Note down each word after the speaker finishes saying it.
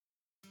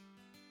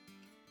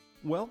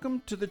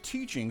Welcome to the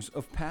teachings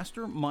of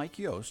Pastor Mike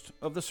Yost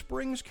of the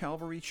Springs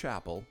Calvary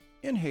Chapel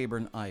in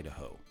Heyburn,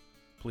 Idaho.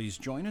 Please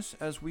join us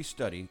as we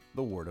study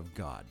the Word of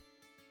God.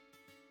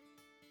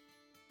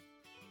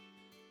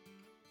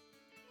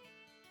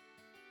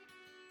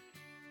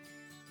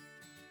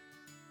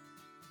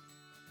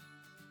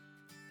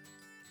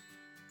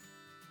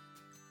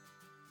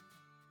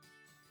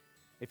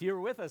 If you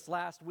were with us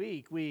last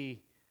week, we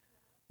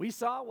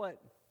saw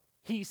what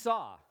he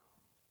saw.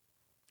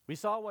 We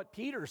saw what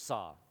Peter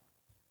saw.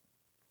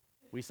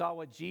 We saw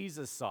what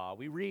Jesus saw.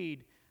 We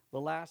read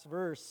the last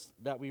verse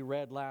that we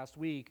read last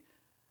week,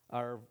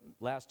 our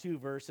last two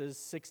verses,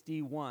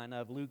 61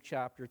 of Luke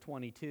chapter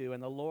 22.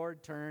 And the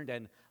Lord turned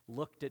and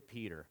looked at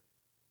Peter,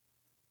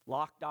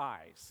 locked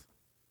eyes,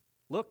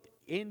 looked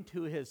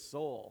into his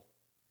soul.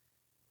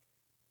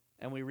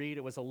 And we read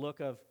it was a look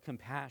of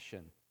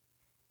compassion.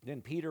 Then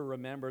Peter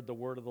remembered the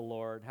word of the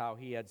Lord, how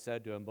he had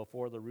said to him,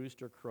 "Before the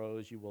rooster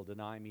crows, you will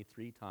deny me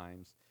 3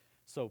 times.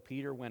 So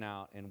Peter went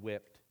out and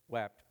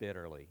wept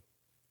bitterly.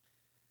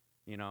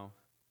 You know,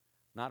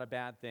 not a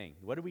bad thing.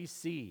 What do we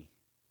see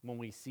when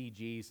we see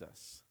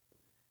Jesus?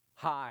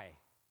 High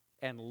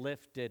and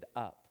lifted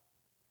up,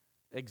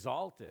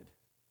 exalted,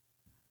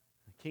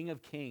 King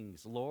of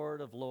kings,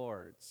 Lord of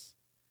lords,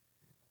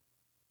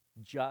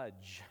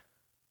 judge,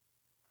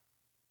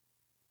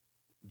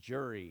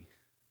 jury,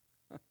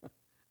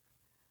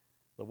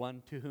 the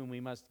one to whom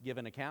we must give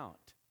an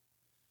account.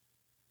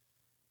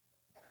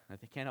 I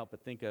can't help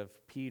but think of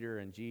Peter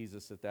and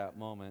Jesus at that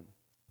moment.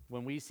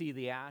 When we see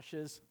the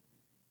ashes,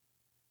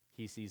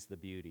 he sees the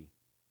beauty.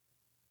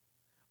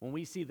 When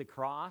we see the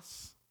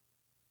cross,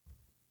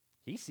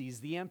 he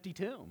sees the empty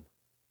tomb.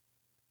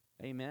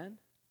 Amen?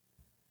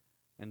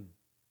 And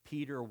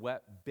Peter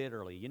wept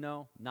bitterly. You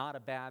know, not a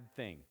bad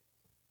thing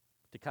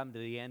to come to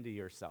the end of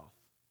yourself.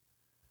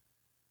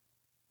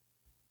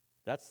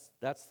 That's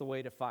the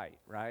way to fight,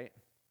 right?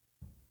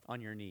 On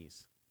your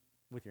knees,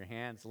 with your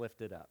hands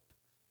lifted up.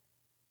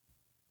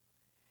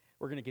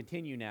 We're going to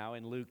continue now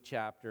in Luke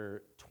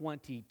chapter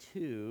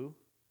 22.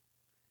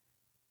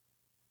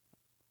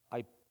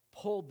 I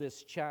pulled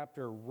this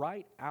chapter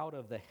right out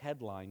of the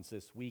headlines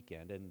this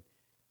weekend and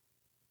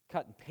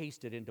cut and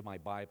pasted into my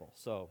Bible.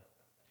 So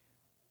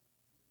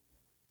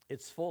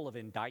it's full of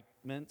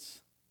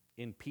indictments,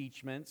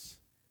 impeachments,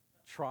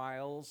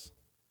 trials,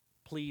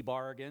 plea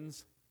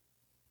bargains,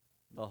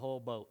 the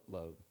whole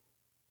boatload.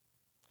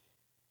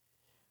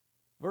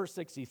 Verse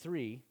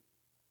 63,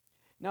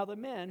 now the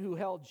men who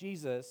held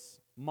Jesus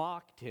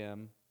mocked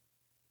him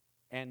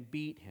and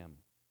beat him.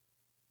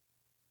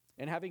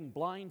 And having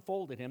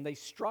blindfolded him, they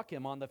struck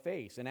him on the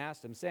face and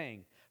asked him,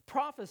 saying,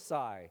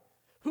 prophesy,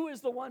 who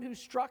is the one who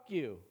struck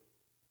you?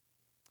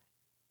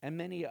 And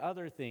many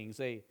other things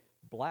they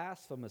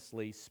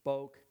blasphemously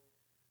spoke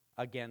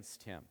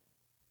against him.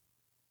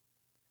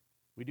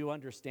 We do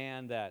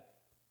understand that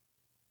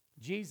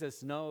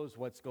Jesus knows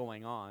what's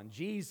going on.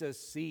 Jesus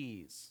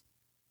sees.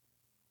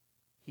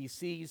 He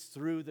sees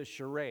through the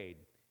charade.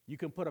 You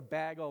can put a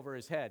bag over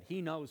his head.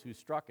 He knows who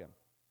struck him.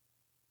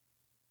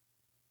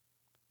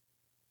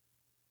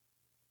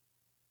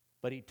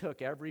 But he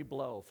took every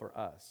blow for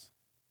us.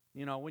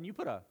 You know, when you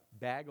put a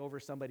bag over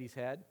somebody's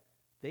head,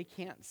 they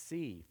can't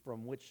see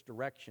from which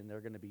direction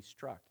they're going to be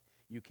struck.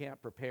 You can't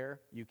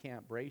prepare. You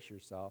can't brace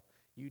yourself.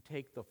 You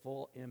take the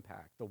full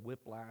impact, the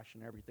whiplash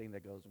and everything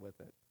that goes with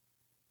it.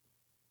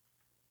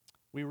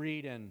 We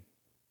read in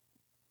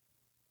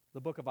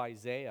the book of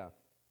Isaiah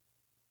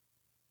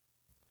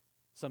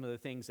some of the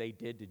things they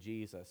did to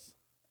Jesus.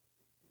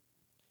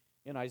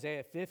 In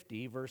Isaiah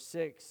 50, verse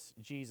 6,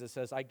 Jesus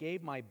says, I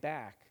gave my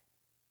back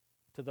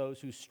to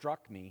those who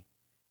struck me,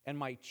 and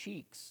my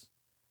cheeks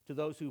to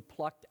those who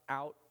plucked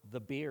out the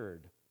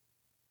beard.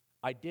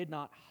 I did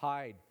not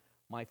hide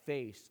my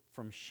face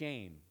from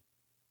shame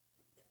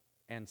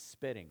and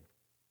spitting.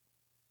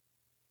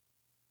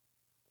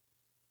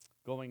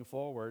 Going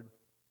forward,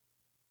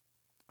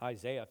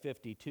 Isaiah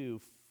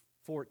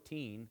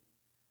 52:14,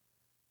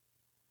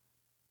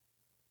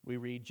 we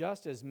read,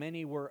 just as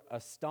many were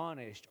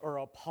astonished or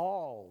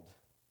appalled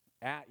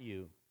at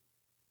you,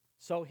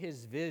 so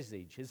his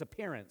visage, his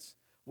appearance,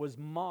 was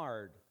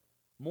marred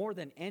more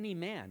than any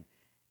man,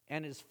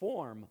 and his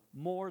form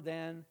more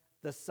than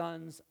the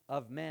sons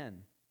of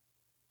men.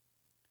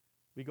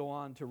 We go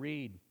on to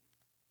read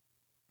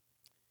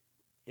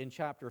in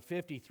chapter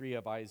 53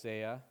 of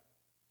Isaiah,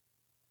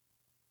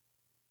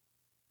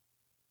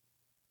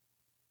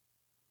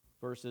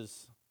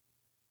 verses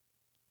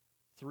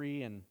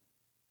 3 and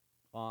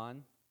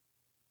on,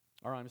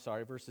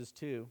 verses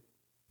 2.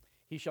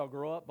 He shall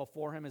grow up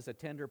before him as a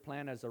tender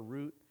plant, as a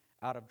root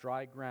out of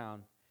dry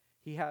ground.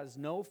 He has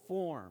no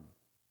form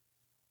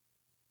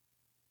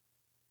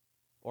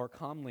or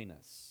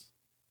comeliness,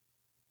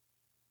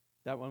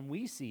 that when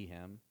we see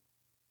him,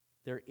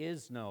 there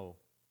is no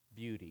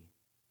beauty.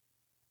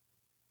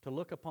 To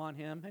look upon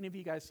him, any of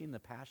you guys seen The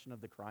Passion of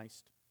the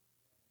Christ?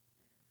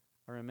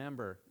 I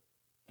remember,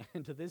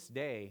 and to this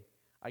day,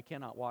 I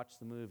cannot watch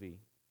the movie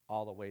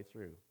all the way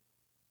through.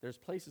 There's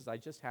places I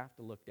just have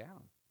to look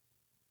down.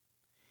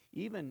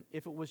 even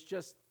if it was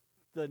just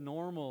the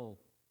normal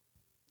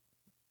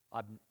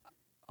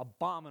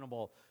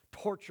abominable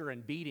torture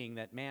and beating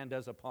that man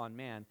does upon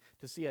man,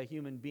 to see a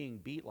human being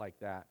beat like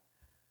that,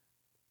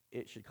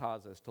 it should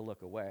cause us to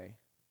look away.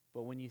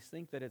 But when you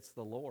think that it's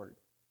the Lord,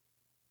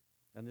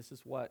 and this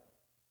is what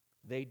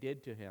they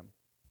did to him,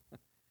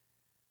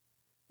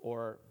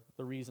 or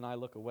the reason I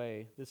look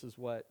away, this is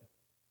what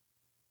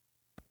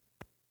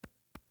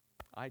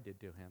I did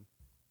to him.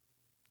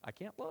 I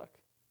can't look.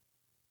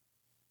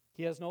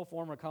 He has no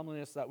form or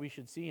comeliness that we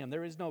should see him.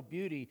 There is no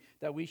beauty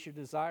that we should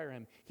desire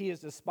him. He is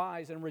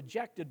despised and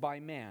rejected by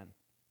man,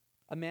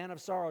 a man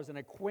of sorrows and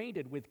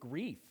acquainted with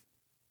grief.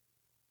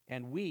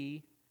 And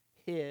we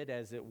hid,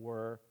 as it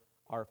were,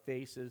 our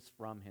faces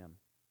from him,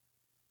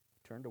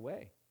 turned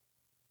away.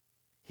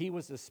 He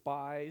was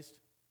despised,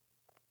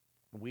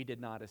 and we did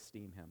not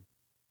esteem him.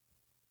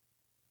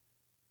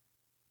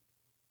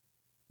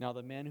 Now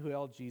the men who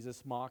held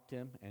Jesus mocked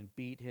him and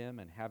beat him,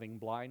 and having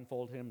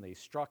blindfolded him, they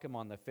struck him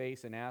on the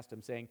face and asked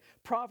him, saying,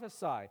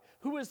 "Prophesy,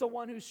 who is the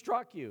one who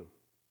struck you?"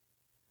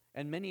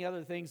 And many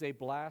other things they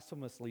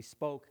blasphemously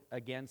spoke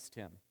against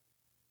him.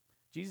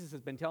 Jesus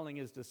has been telling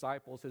his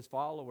disciples, his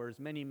followers,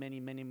 many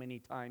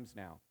times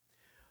now,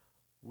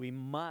 we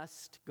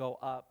must go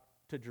up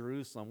to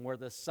Jerusalem, where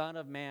the Son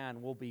of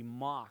Man will be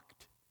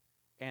mocked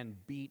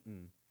and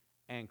beaten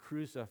and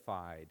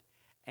crucified.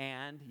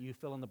 And, you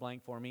fill in the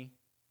blank for me,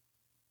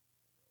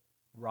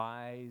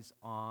 rise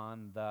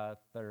on the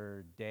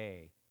third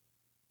day.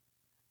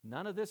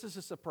 None of this is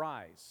a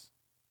surprise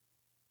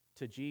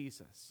to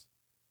Jesus.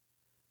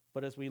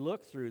 But as we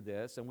look through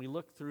this, and we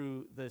look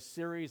through the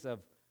series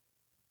of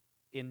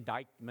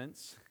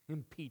indictments,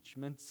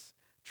 impeachments,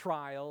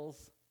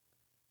 trials,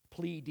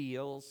 plea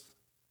deals,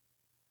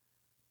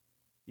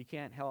 you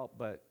can't help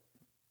but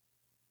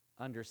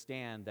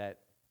understand that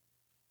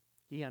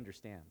he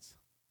understands.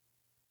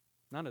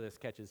 None of this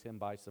catches him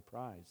by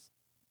surprise.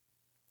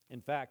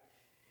 In fact,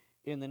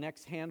 in the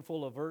next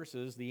handful of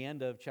verses, the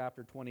end of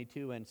chapter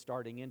 22 and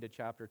starting into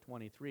chapter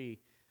 23,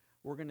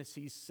 we're going to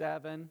see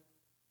 7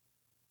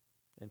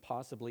 and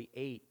possibly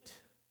 8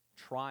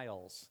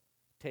 trials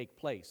take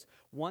place.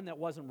 One that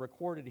wasn't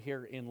recorded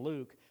here in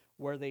Luke,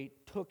 where they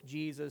took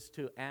Jesus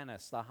to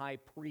Annas, the high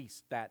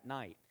priest, that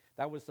night.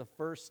 That was the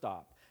first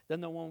stop.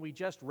 Then the one we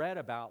just read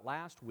about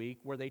last week,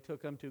 where they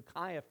took him to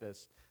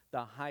Caiaphas,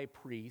 the high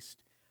priest,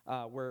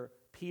 where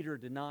Peter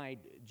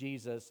denied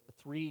Jesus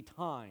 3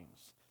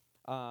 times.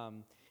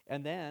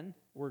 And then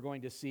we're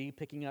going to see,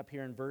 picking up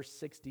here in verse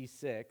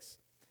 66,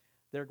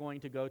 they're going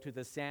to go to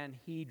the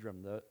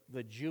Sanhedrin,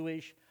 the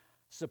Jewish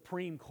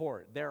Supreme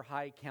Court, their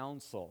high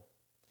council.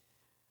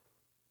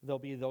 There'll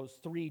be those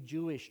 3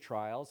 Jewish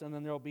trials, and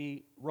then there'll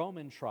be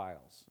Roman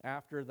trials.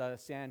 After the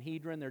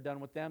Sanhedrin, they're done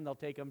with them, they'll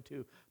take them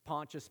to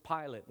Pontius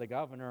Pilate, the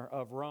governor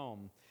of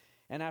Rome.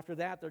 And after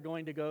that, they're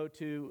going to go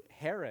to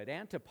Herod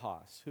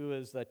Antipas, who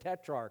is the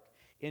tetrarch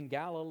in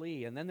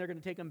Galilee. And then they're going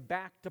to take him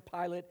back to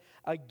Pilate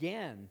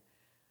again,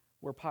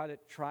 where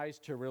Pilate tries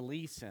to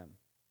release him.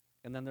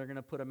 And then they're going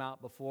to put him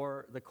out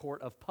before the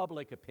court of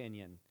public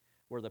opinion,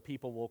 where the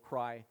people will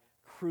cry,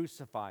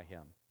 "Crucify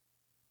him."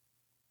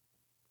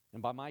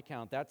 And by my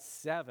count, that's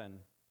 7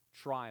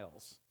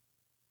 trials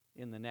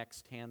in the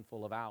next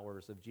handful of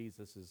hours of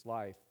Jesus'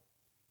 life.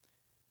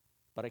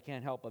 But I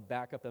can't help but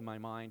back up in my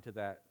mind to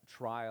that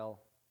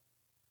trial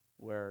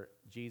where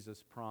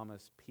Jesus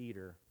promised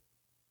Peter,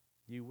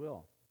 "You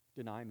will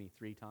deny me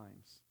 3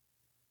 times."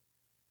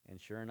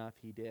 And sure enough,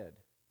 he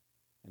did.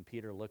 And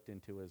Peter looked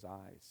into his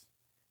eyes.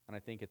 And I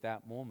think at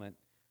that moment,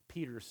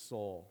 Peter's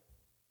soul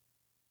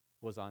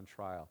was on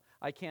trial.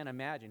 I can't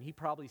imagine. He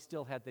probably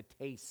still had the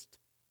taste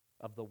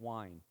of the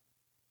wine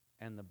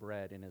and the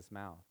bread in his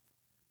mouth.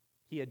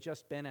 He had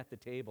just been at the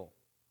table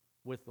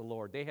with the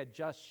Lord. They had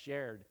just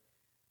shared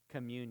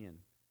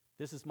communion.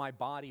 This is my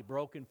body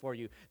broken for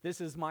you.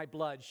 This is my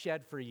blood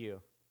shed for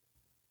you.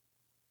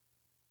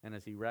 And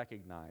as he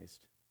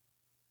recognized,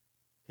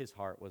 his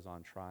heart was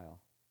on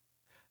trial.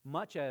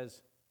 Much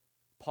as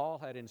Paul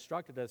had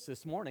instructed us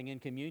this morning in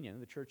communion,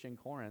 the church in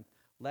Corinth,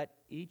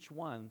 let each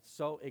one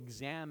so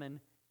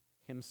examine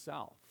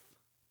himself,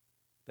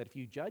 that if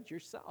you judge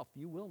yourself,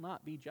 you will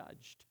not be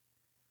judged.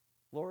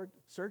 Lord,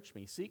 search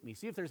me, seek me,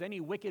 see if there's any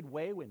wicked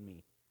way in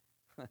me.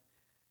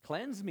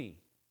 Cleanse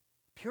me,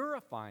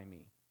 purify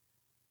me.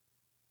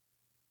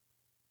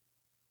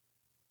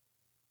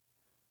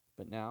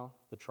 But now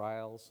the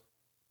trials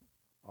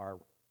are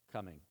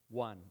coming,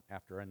 one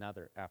after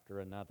another after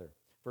another.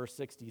 Verse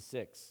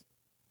 66,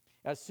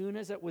 as soon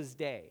as it was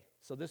day,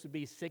 so this would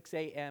be 6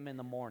 a.m. in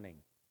the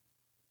morning,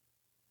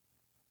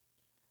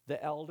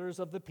 the elders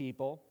of the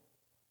people,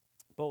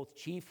 both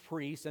chief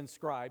priests and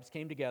scribes,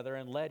 came together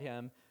and led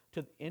him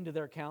into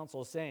their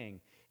council,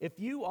 saying, "If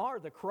you are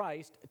the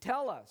Christ,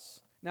 tell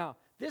us." Now,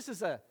 this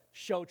is a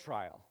show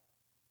trial.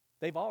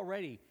 They've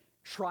already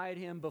tried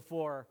him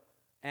before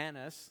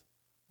Annas,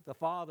 the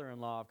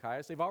father-in-law of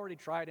Caiaphas. They've already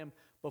tried him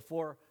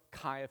before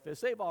Caiaphas.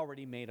 They've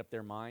already made up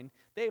their mind.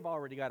 They've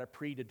already got a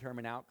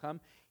predetermined outcome.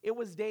 It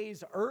was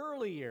days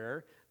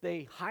earlier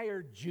they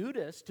hired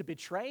Judas to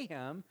betray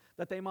him,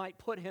 that they might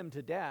put him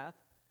to death.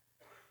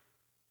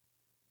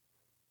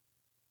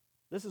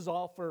 This is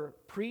all for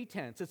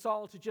pretense. It's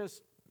all to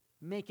just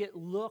make it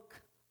look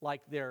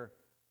like they're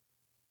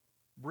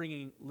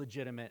bringing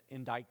legitimate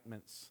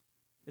indictments.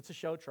 It's a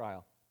show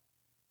trial.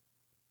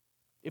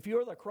 If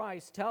you're the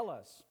Christ, tell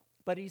us.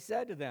 But he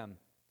said to them,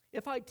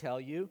 if I tell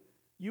you,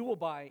 you will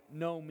by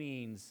no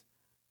means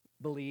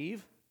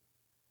believe.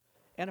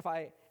 And if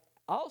I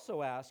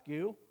also ask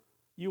you,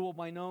 you will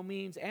by no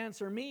means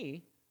answer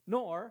me,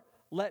 nor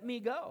let me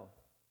go.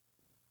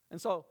 And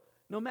so,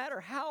 no matter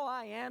how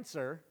I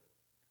answer,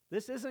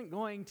 this isn't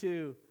going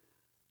to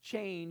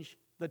change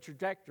the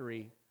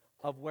trajectory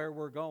of where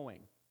we're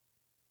going.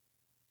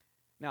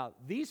 Now,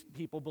 these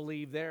people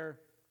believe they're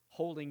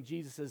holding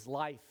Jesus'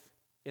 life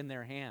in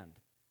their hand,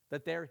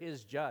 that they're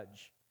his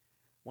judge,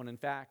 when in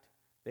fact,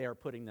 they are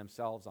putting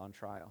themselves on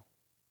trial.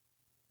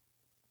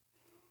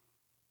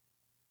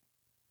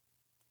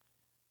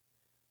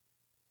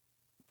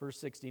 Verse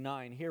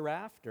 69,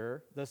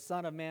 hereafter the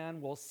Son of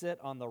Man will sit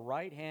on the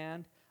right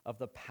hand of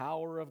the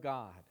power of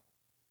God.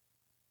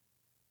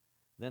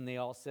 Then they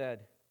all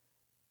said,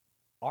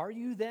 are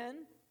you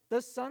then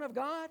the Son of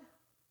God?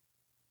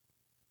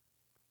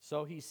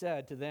 So he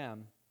said to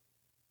them,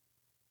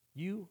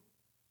 you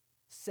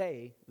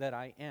say that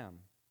I am.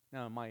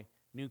 Now, in my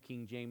New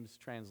King James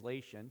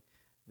translation,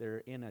 there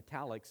in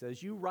italics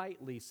says, you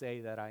rightly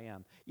say that I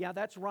am. Yeah,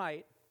 that's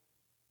right.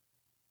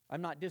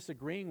 I'm not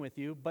disagreeing with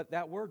you, but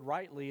that word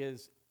rightly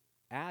is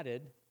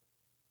added.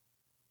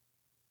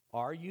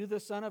 Are you the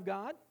Son of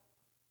God?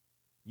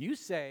 You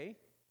say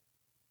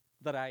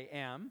that I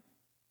am.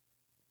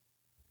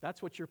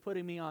 That's what you're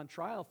putting me on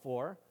trial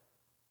for.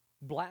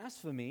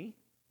 Blasphemy.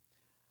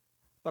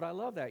 But I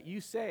love that.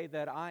 You say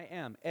that I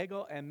am.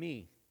 Ego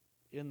eimi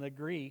in the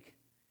Greek.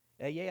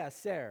 Ehyeh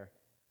aser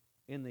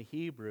in the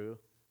Hebrew.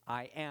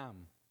 I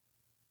am.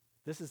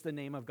 This is the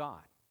name of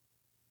God.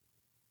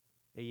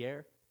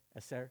 Ehyeh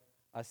aser,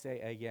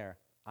 aseh ehyeh.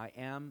 I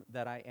am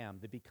that I am,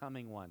 the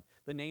becoming one.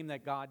 The name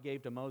that God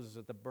gave to Moses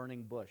at the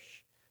burning bush,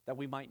 that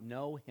we might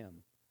know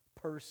him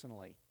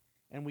personally.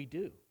 And we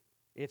do.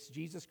 It's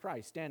Jesus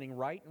Christ standing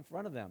right in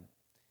front of them.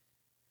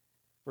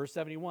 Verse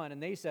 71,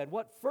 and they said,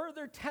 what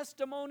further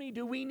testimony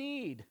do we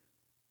need?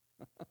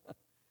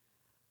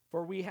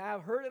 For we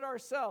have heard it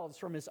ourselves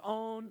from his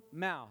own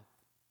mouth.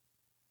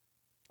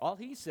 All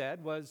he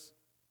said was,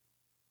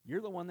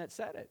 you're the one that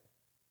said it.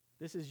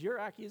 This is your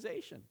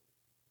accusation.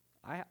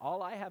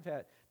 All I have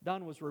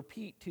done was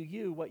repeat to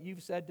you what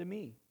you've said to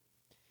me.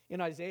 In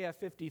Isaiah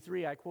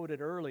 53, I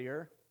quoted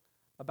earlier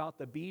about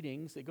the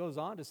beatings. It goes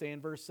on to say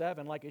in verse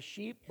 7, like a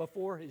sheep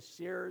before his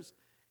shearers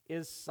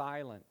is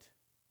silent.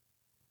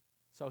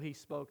 So he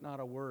spoke not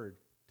a word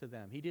to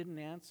them. He didn't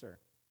answer.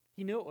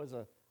 He knew it was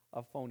a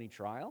phony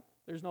trial.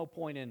 There's no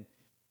point in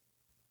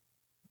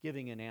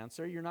giving an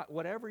answer. You're not,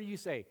 whatever you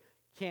say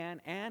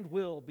can and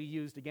will be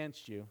used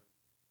against you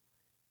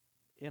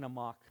in a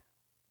mock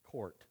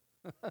court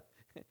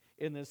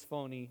in this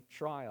phony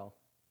trial.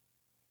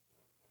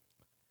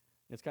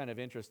 It's kind of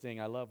interesting.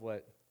 I love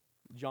what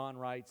John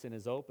writes in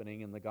his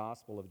opening in the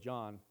Gospel of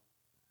John.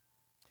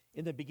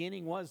 In the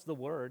beginning was the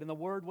Word, and the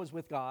Word was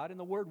with God, and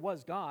the Word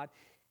was God.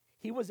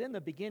 He was in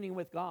the beginning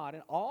with God,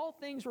 and all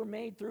things were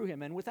made through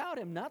him, and without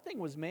him nothing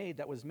was made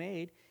that was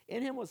made.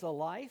 In him was the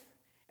life,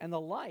 and the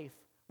life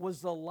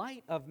was the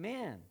light of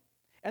man.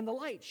 And the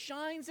light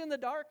shines in the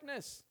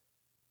darkness,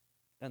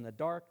 and the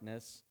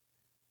darkness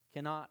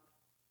cannot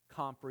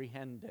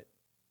comprehend it.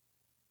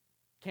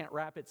 Can't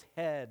wrap its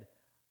head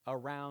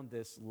around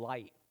this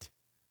light,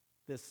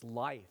 this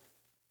life,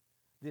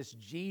 this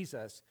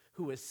Jesus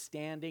who is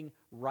standing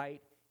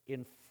right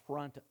in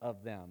front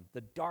of them.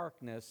 The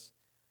darkness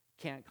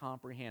can't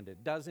comprehend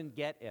it, doesn't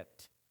get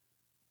it.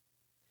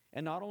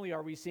 And not only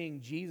are we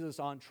seeing Jesus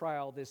on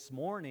trial this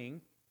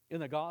morning in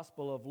the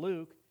Gospel of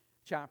Luke,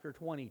 chapter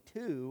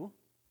 22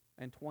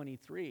 and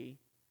 23,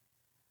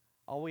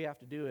 all we have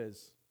to do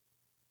is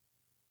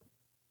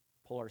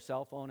pull our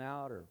cell phone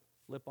out or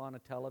flip on a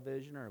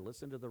television or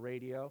listen to the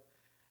radio,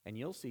 and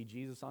you'll see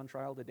Jesus on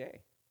trial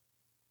today.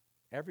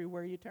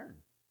 Everywhere you turn.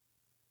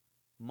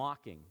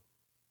 Mocking,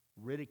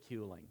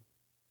 ridiculing,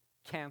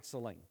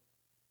 canceling,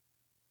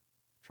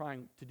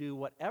 trying to do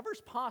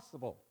whatever's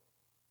possible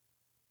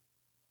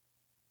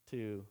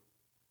to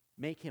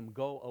make him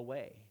go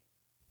away.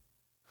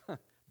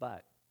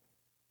 But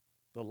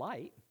the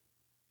light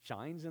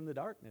shines in the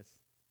darkness.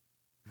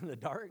 The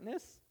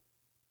darkness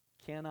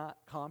cannot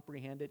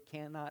comprehend it,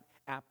 cannot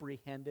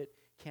apprehend it,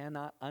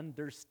 cannot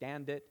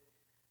understand it.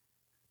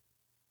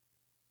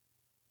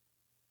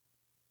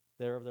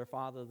 They're of their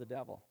father, the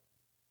devil,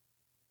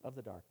 of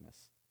the darkness.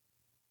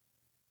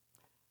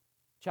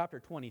 Chapter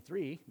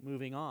 23,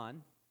 moving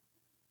on.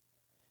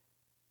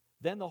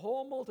 Then the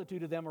whole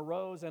multitude of them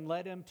arose and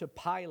led him to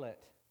Pilate.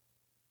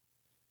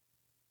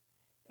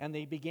 And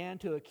they began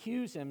to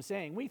accuse him,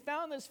 saying, we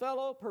found this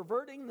fellow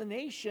perverting the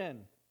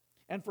nation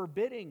and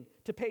forbidding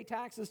to pay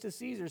taxes to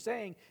Caesar,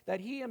 saying that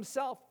he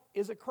himself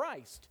is a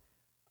Christ,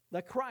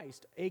 the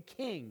Christ, a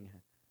king.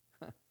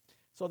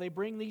 So they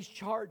bring these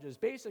charges,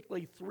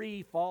 basically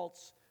 3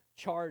 false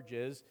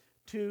charges,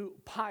 to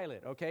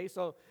Pilate, okay?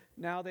 So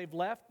now they've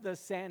left the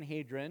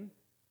Sanhedrin,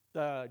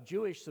 the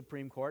Jewish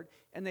Supreme Court,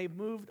 and they've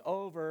moved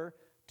over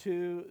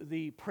to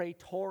the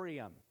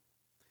Praetorium.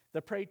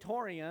 The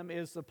Praetorium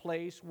is the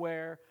place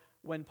where,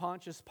 when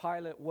Pontius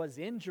Pilate was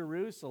in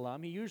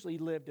Jerusalem, he usually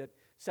lived at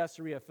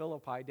Caesarea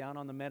Philippi, down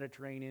on the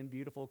Mediterranean,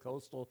 beautiful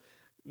coastal,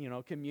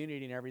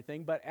 community and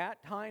everything. But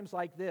at times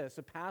like this,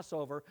 a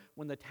Passover,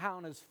 when the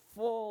town is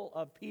full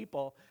of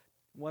people,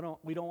 we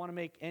don't want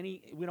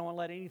to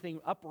let anything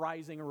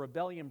uprising or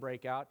rebellion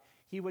break out.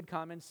 He would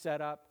come and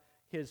set up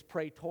his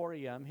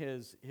praetorium,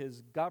 his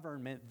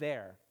government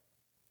there,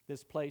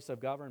 this place of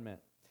government.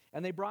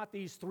 And they brought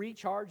these 3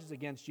 charges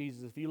against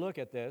Jesus. If you look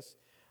at this,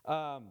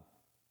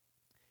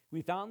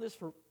 we found this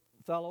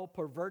fellow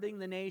perverting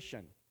the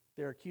nation.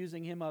 They're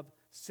accusing him of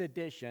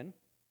sedition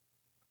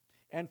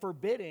and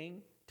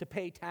forbidding to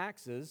pay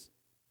taxes,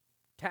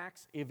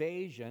 tax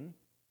evasion,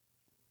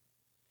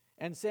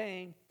 and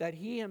saying that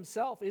he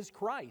himself is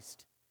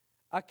Christ,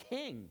 a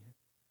king,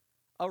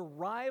 a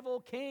rival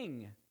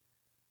king,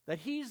 that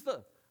he's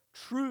the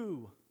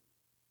true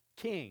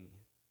king.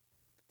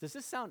 Does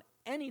this sound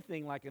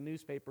anything like a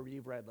newspaper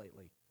you've read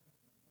lately?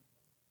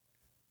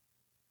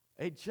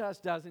 It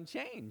just doesn't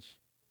change.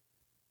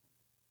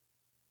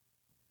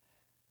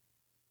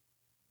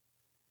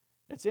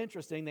 It's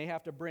interesting, they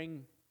have to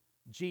bring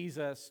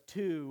Jesus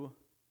to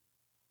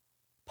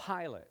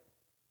Pilate.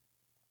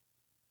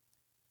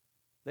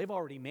 They've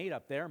already made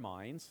up their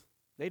minds.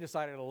 They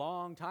decided a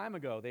long time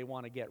ago they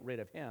want to get rid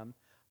of him,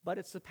 but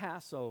it's the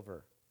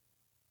Passover.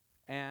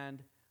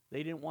 And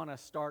they didn't want to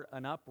start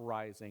an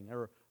uprising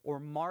or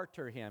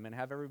martyr him and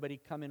have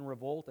everybody come in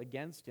revolt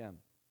against him.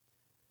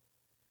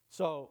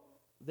 So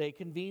they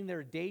convened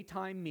their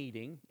daytime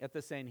meeting at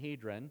the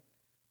Sanhedrin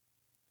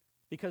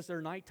because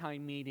their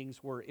nighttime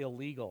meetings were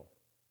illegal,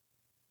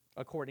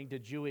 according to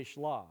Jewish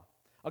law.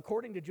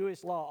 According to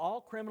Jewish law,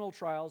 all criminal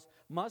trials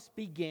must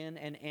begin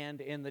and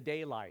end in the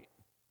daylight.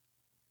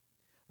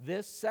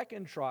 This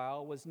second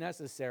trial was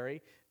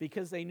necessary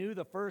because they knew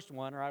the first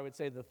one, or I would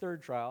say the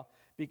third trial,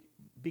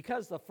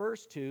 because the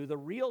first 2, the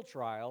real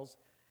trials,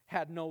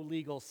 had no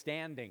legal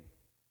standing.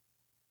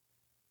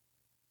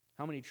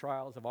 How many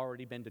trials have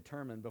already been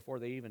determined before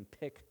they even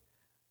pick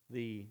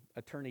the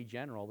attorney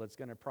general that's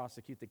going to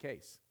prosecute the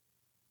case?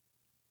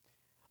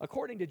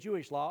 According to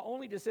Jewish law,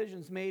 only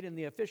decisions made in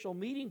the official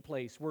meeting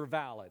place were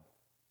valid.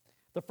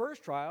 The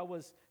first trial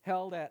was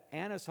held at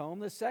Annas' home,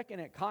 the second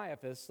at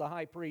Caiaphas, the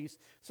high priest.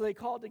 So they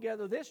called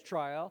together this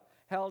trial,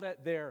 held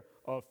at their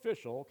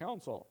official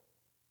council.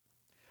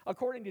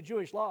 According to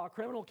Jewish law,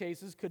 criminal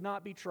cases could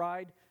not be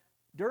tried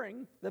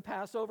during the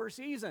Passover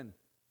season.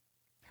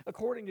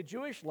 According to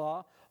Jewish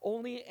law,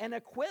 only an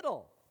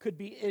acquittal could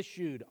be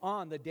issued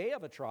on the day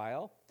of a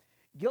trial.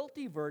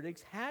 Guilty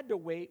verdicts had to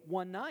wait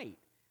one night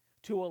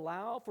to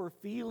allow for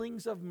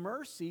feelings of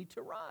mercy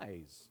to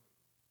rise.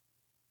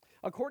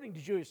 According to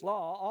Jewish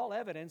law, all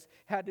evidence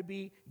had to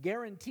be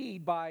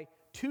guaranteed by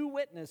 2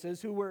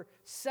 witnesses who were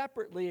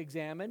separately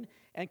examined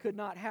and could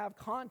not have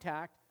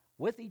contact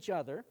with each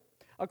other.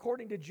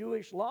 According to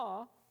Jewish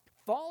law,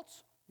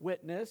 false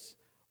witness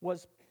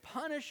was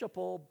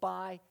punishable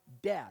by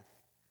death.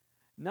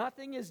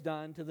 Nothing is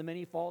done to the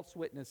many false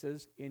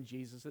witnesses in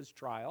Jesus'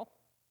 trial.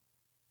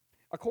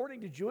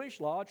 According to Jewish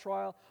law, a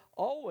trial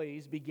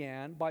always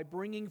began by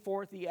bringing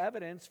forth the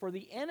evidence for the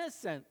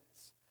innocence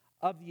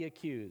of the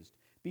accused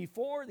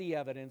before the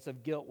evidence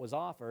of guilt was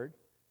offered.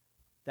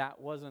 That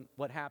wasn't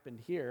what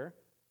happened here.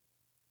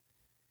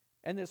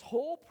 And this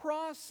whole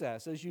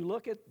process, as you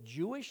look at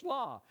Jewish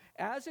law,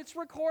 as it's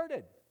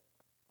recorded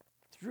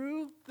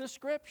through the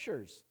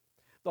Scriptures,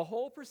 the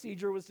whole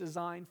procedure was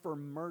designed for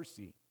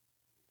mercy.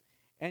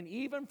 And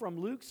even from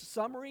Luke's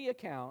summary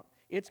account,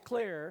 it's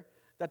clear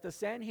that the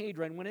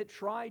Sanhedrin, when it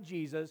tried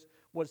Jesus,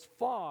 was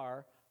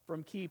far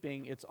from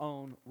keeping its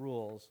own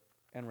rules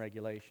and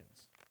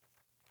regulations.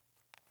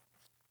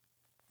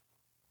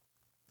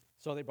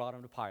 So they brought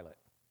him to Pilate.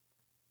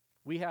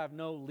 We have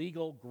no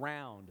legal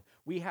ground.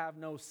 We have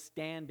no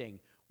standing.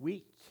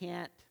 We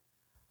can't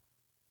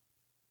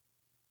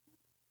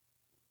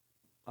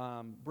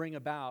bring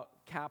about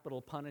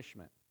capital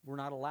punishment. We're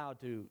not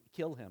allowed to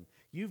kill him.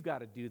 You've got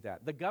to do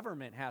that. The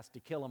government has to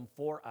kill him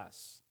for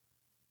us.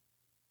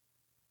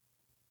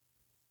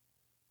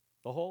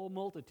 The whole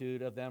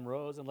multitude of them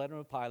rose and led him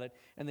to Pilate,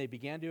 and they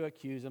began to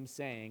accuse him,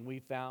 saying, "We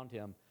found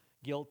him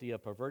guilty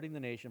of perverting the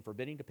nation,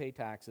 forbidding to pay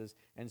taxes,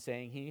 and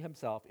saying he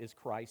himself is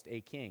Christ,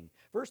 a king."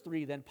 Verse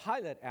 3, then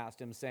Pilate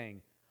asked him,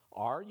 saying,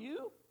 "Are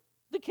you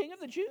the king of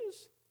the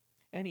Jews?"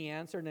 And he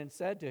answered and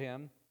said to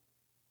him,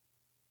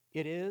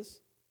 "It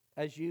is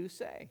as you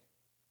say."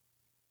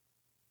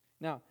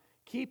 Now,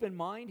 keep in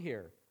mind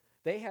here,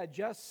 they had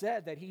just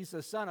said that he's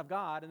the Son of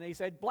God, and they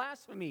said,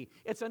 blasphemy,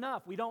 it's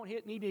enough. We don't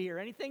need to hear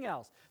anything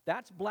else.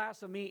 That's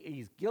blasphemy.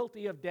 He's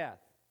guilty of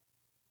death.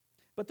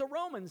 But the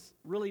Romans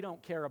really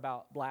don't care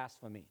about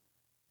blasphemy.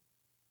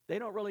 They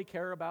don't really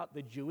care about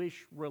the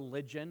Jewish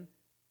religion.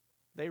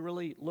 They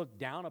really look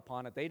down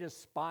upon it. They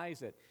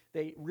despise it.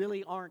 They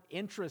really aren't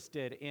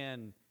interested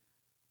in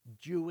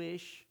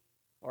Jewish,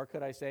 or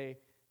could I say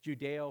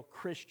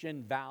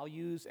Judeo-Christian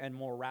values and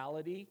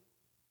morality.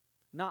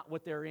 Not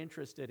what they're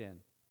interested in.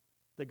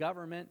 The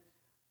government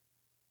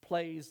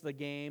plays the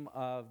game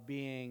of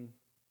being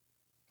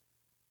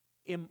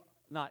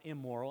not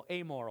immoral,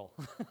 amoral.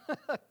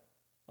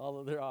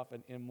 Although they're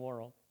often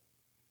immoral.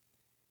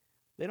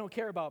 They don't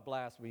care about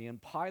blasphemy, and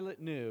Pilate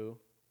knew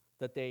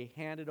that they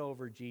handed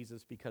over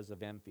Jesus because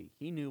of envy.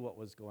 He knew what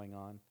was going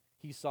on.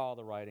 He saw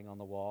the writing on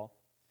the wall.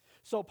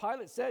 So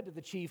Pilate said to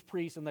the chief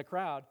priests and the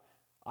crowd,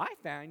 I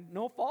find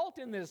no fault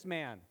in this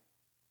man.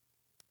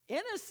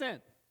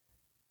 Innocent,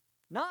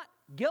 not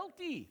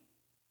guilty.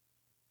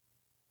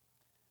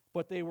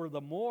 But they were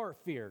the more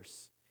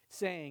fierce,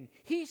 saying,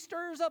 he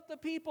stirs up the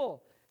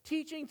people,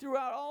 teaching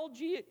throughout all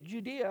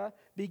Judea,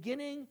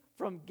 beginning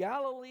from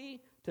Galilee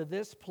to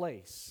this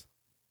place.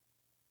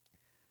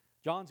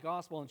 John's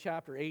Gospel in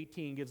chapter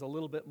 18 gives a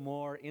little bit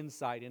more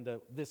insight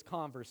into this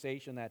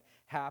conversation that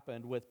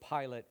happened with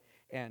Pilate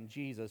and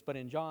Jesus. But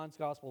in John's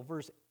Gospel,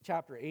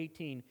 chapter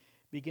 18,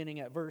 beginning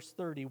at verse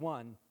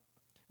 31,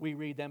 we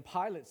read, Then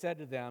Pilate said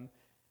to them,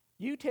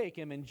 You take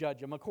him and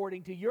judge him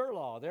according to your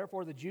law.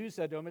 Therefore the Jews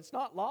said to him, It's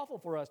not lawful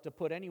for us to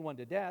put anyone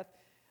to death,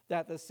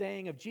 that the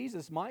saying of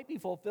Jesus might be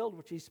fulfilled,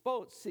 which he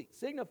spoke,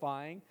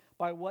 signifying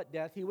by what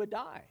death he would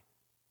die.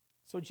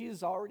 So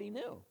Jesus already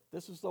knew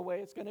this is the way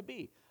it's going to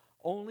be.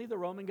 Only the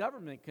Roman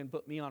government can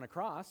put me on a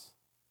cross.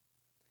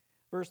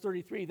 Verse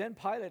 33, Then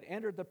Pilate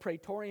entered the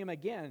praetorium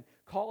again,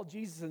 called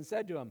Jesus and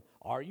said to him,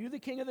 Are you the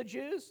king of the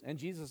Jews? And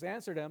Jesus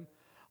answered him,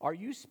 Are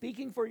you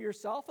speaking for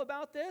yourself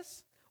about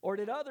this? Or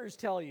did others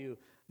tell you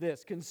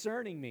this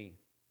concerning me?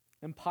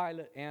 And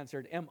Pilate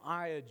answered, Am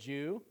I a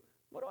Jew?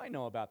 What do I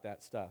know about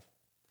that stuff?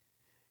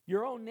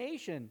 Your own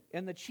nation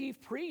and the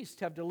chief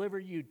priests have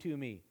delivered you to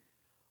me.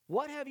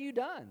 What have you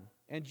done?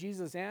 And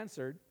Jesus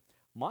answered,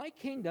 My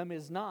kingdom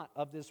is not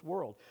of this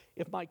world.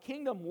 If my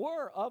kingdom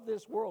were of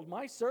this world,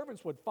 my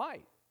servants would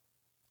fight,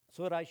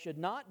 so that I should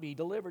not be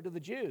delivered to the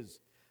Jews.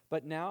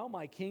 But now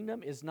my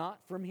kingdom is not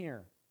from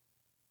here.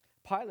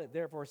 Pilate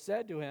therefore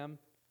said to him,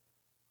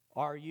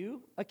 Are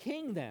you a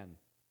king then?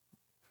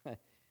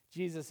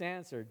 Jesus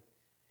answered,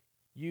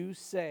 You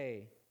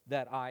say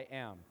that I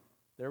am.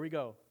 There we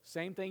go.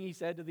 Same thing he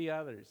said to the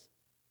others.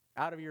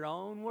 Out of your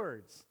own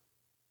words,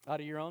 out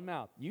of your own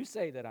mouth. You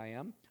say that I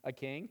am a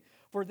king.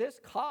 For this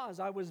cause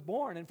I was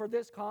born, and for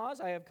this cause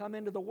I have come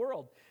into the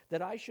world,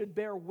 that I should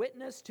bear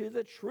witness to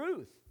the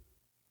truth.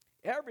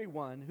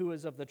 Everyone who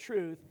is of the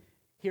truth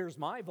hears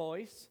my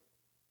voice.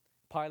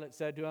 Pilate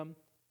said to him,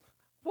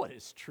 What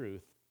is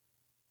truth?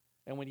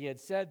 And when he had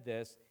said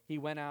this, he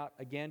went out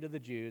again to the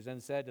Jews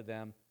and said to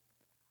them,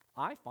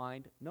 I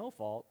find no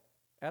fault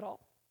at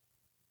all.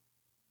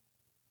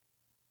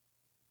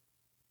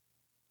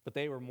 But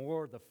they were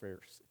more the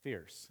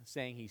fierce,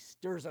 saying he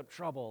stirs up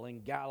trouble in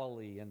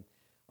Galilee and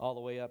all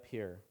the way up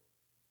here.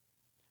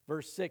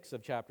 Verse 6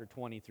 of chapter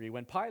 23,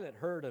 When Pilate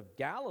heard of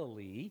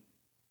Galilee,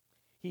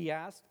 he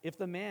asked if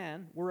the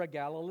man were a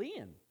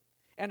Galilean.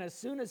 And as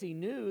soon as he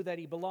knew that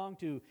he belonged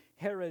to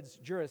Herod's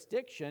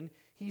jurisdiction,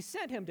 he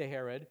sent him to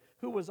Herod,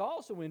 who was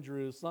also in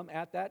Jerusalem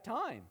at that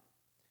time.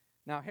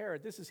 Now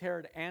Herod, this is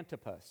Herod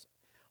Antipas,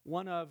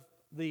 one of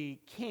the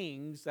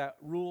kings that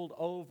ruled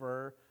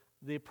over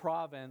the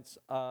province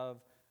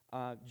of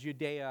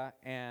Judea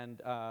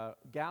and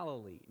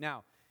Galilee.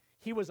 Now,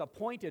 he was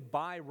appointed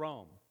by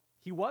Rome.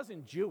 He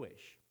wasn't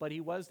Jewish, but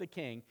he was the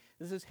king.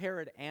 This is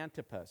Herod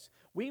Antipas.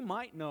 We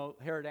might know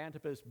Herod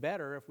Antipas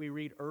better if we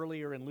read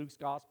earlier in Luke's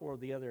gospel or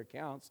the other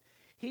accounts.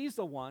 He's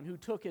the one who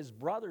took his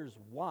brother's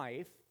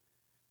wife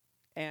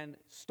and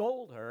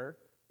stole her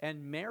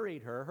and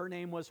married her. Her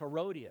name was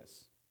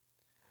Herodias.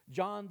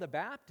 John the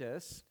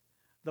Baptist,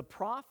 the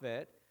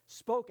prophet,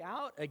 spoke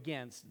out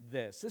against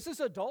this. This is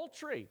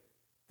adultery.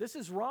 This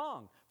is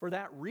wrong. For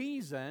that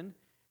reason,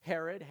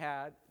 Herod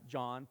had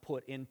John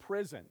put in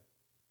prison.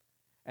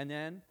 And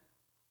then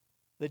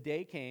the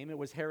day came, it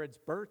was Herod's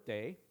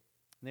birthday,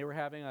 and they were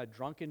having a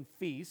drunken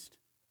feast,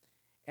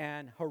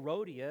 and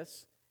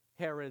Herodias,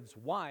 Herod's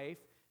wife,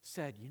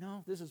 said,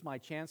 this is my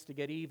chance to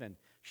get even.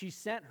 She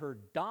sent her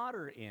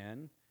daughter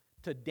in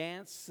to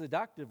dance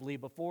seductively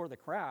before the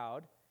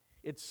crowd.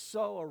 It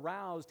so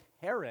aroused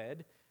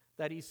Herod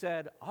that he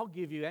said, I'll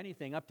give you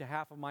anything up to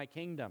half of my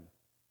kingdom.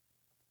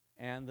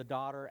 And the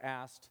daughter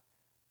asked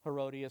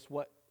Herodias,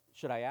 what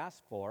should I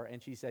ask for?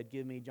 And she said,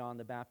 give me John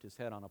the Baptist's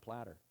head on a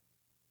platter.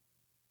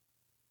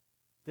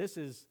 This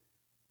is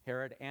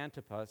Herod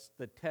Antipas,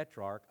 the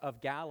tetrarch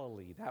of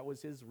Galilee. That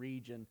was his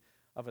region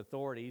of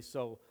authority.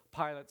 So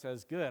Pilate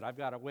says, good, I've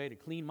got a way to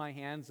clean my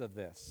hands of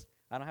this.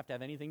 I don't have to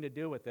have anything to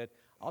do with it.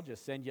 I'll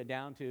just send you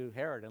down to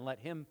Herod and let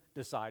him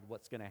decide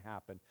what's going to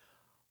happen.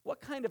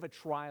 What kind of a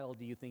trial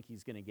do you think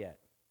he's going to get?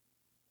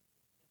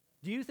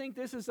 Do you think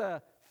this is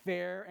a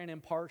fair and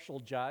impartial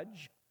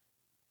judge?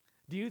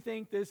 Do you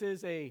think this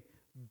is a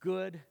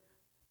good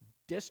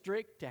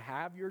district to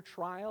have your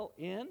trial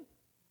in?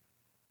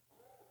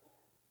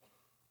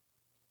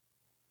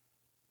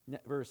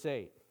 Verse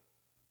 8.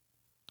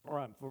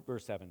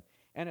 Verse 7.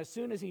 And as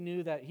soon as he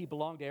knew that he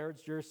belonged to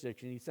Herod's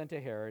jurisdiction, he sent to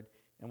Herod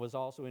and was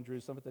also in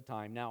Jerusalem at the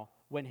time. Now,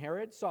 when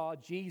Herod saw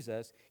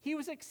Jesus, he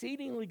was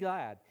exceedingly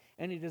glad,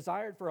 and he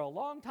desired for a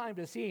long time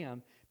to see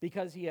him,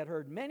 because he had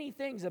heard many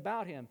things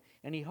about him,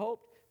 and he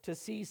hoped to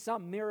see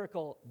some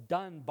miracle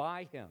done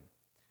by him.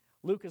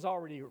 Luke has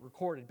already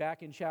recorded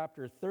back in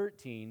chapter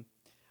 13,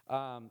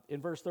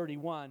 in verse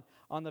 31,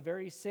 on the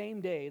very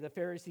same day the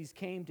Pharisees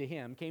came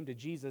to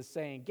Jesus,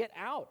 saying, "Get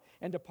out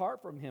and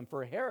depart from him,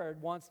 for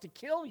Herod wants to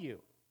kill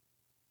you."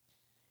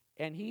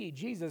 And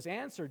Jesus,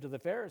 answered to the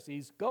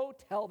Pharisees, "Go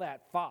tell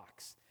that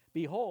fox,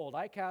 behold,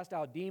 I cast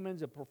out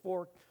demons and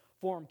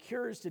perform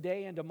cures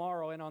today and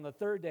tomorrow, and on the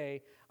third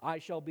day I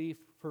shall be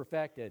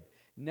perfected.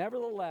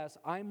 Nevertheless,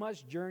 I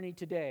must journey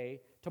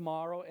today,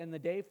 tomorrow, and the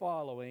day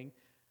following,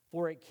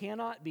 for it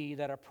cannot be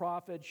that a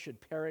prophet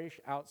should perish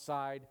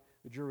outside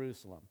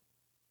Jerusalem."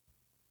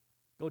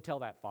 Go tell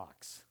that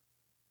fox.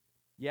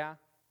 Yeah,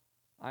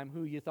 I'm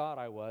who you thought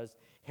I was.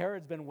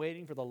 Herod's been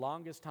waiting for the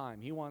longest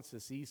time. He wants to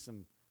see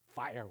some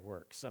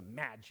fireworks, some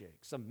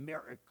magic, some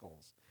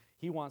miracles.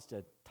 He wants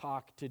to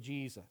talk to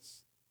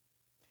Jesus.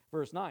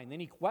 Verse 9, then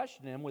he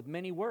questioned him with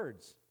many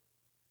words,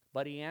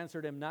 but he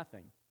answered him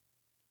nothing.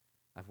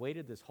 I've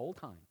waited this whole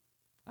time.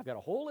 I've got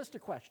a whole list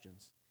of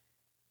questions,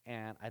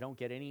 and I don't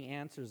get any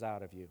answers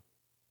out of you.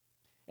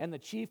 And the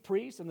chief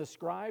priests and the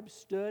scribes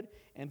stood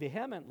and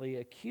vehemently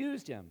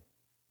accused him.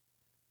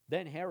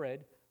 Then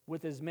Herod,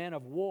 with his men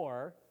of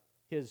war,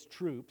 his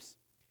troops,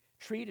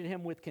 treated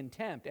him with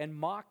contempt and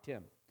mocked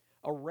him,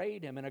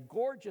 arrayed him in a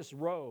gorgeous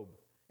robe,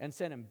 and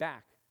sent him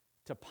back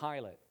to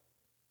Pilate.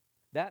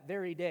 That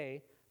very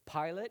day,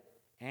 Pilate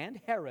and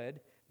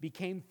Herod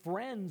became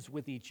friends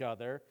with each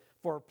other,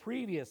 for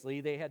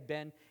previously they had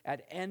been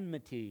at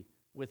enmity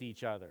with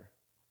each other.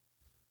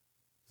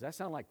 Does that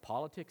sound like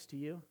politics to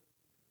you?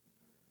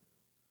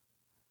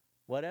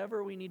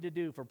 Whatever we need to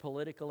do for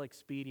political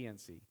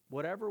expediency,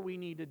 whatever we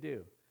need to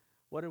do.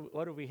 What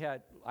have we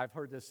had? I've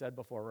heard this said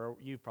before, or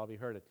you've probably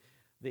heard it.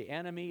 The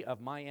enemy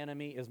of my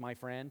enemy is my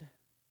friend.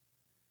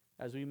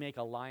 As we make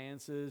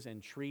alliances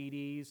and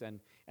treaties,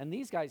 and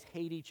these guys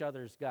hate each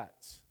other's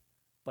guts,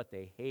 but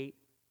they hate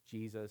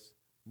Jesus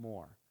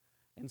more.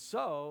 And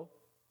so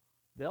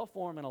they'll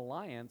form an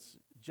alliance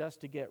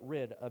just to get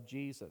rid of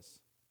Jesus.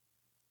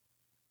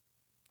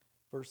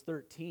 Verse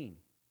 13.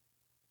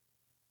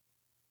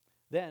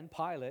 Then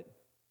Pilate,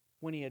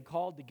 when he had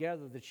called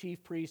together the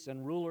chief priests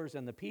and rulers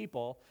and the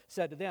people,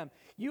 said to them,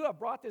 "You have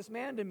brought this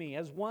man to me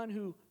as one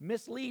who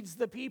misleads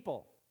the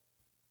people."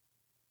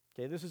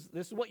 Okay, this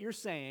is what you're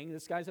saying.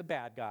 This guy's a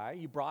bad guy.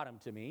 You brought him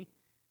to me.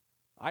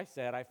 I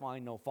said I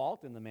find no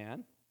fault in the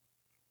man.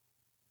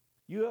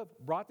 You have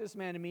brought this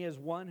man to me as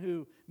one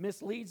who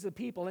misleads the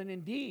people, and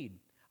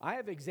indeed, I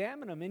have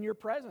examined him in your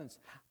presence.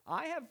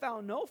 I have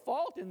found no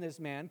fault in this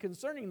man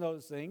concerning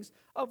those things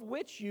of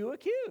which you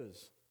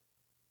accuse.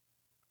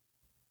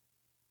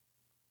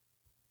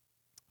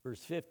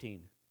 Verse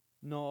 15,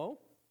 no,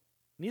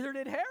 neither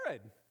did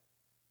Herod.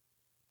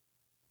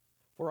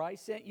 For I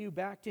sent you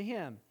back to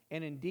him,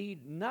 and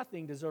indeed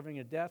nothing deserving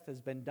of death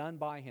has been done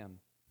by him.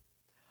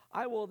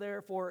 I will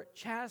therefore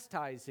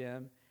chastise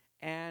him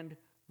and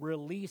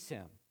release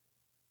him.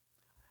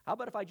 How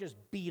about if I just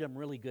beat him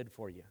really good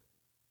for you?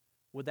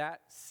 Would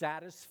that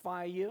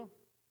satisfy you?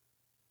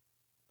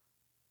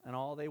 And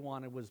all they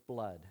wanted was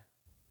blood.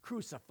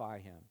 Crucify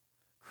him.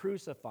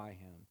 Crucify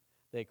him,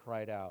 they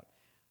cried out.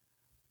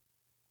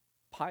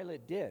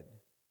 Pilate did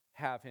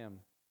have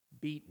him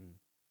beaten,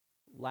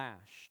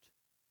 lashed.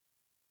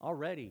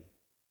 Already,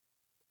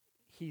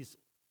 he's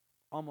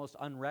almost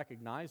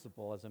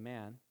unrecognizable as a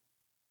man.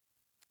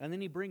 And then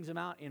he brings him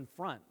out in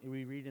front,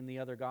 we read in the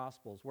other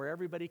Gospels, where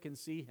everybody can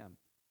see him.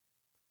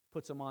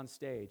 Puts him on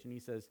stage, and he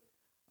says,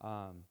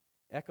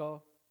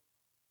 ecce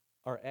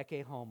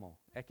homo,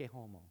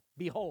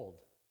 behold,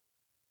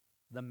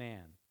 the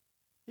man.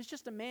 He's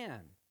just a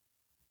man.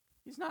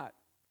 He's not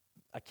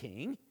a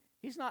king.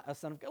 He's not a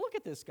son of God. Look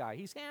at this guy.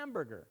 He's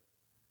hamburger.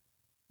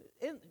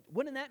 And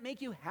wouldn't that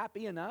make you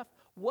happy enough?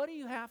 What do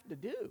you have to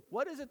do?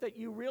 What is it that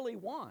you really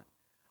want?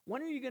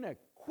 When are you going to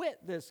quit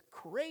this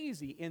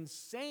crazy,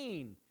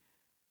 insane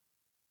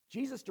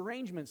Jesus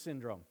derangement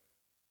syndrome?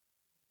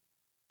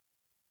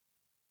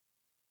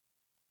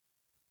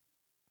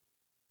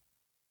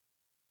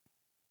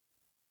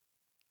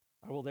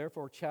 I will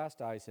therefore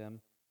chastise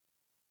him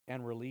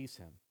and release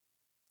him.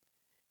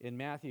 In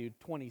Matthew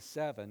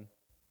 27,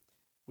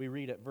 we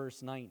read at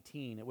verse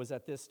 19, it was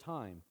at this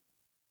time.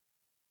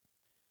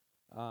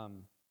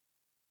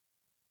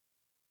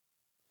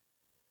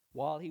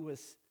 While he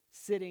was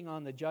sitting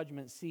on the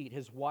judgment seat,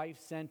 his wife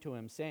sent to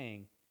him,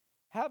 saying,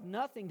 "Have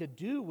nothing to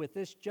do with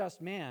this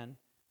just man,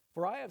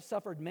 for I have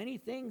suffered many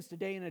things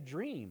today in a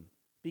dream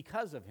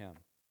because of him."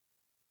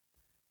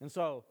 And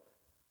so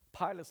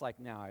Pilate's like,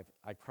 now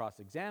I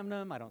cross-examined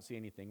him, I don't see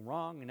anything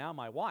wrong, and now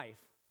my wife,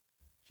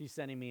 she's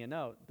sending me a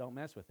note, don't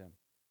mess with him.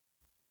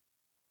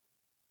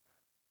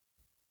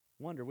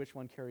 Wonder which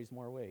one carries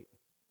more weight.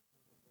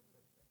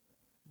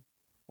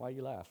 Why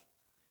you laugh?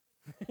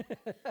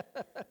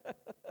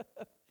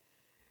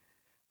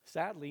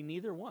 Sadly,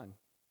 neither one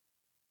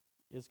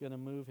is going to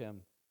move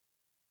him.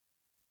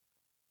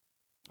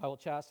 I will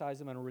chastise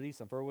them and release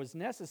them, for it was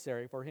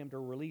necessary for him to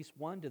release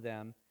one to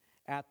them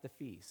at the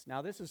feast.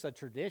 Now, this is a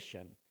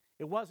tradition.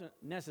 It wasn't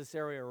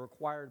necessary or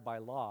required by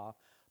law,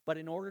 but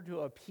in order to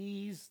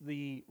appease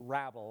the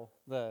rabble,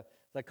 the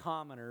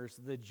commoners,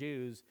 the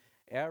Jews,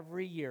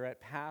 every year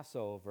at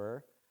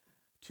Passover,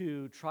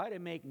 to try to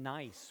make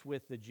nice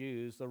with the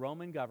Jews, the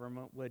Roman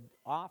government would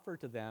offer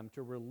to them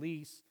to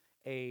release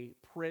a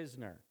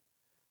prisoner.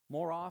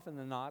 More often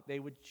than not,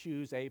 they would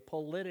choose a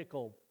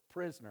political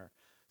prisoner,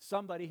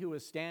 somebody who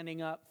was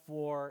standing up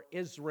for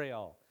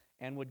Israel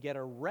and would get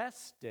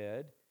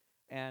arrested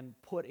and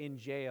put in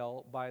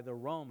jail by the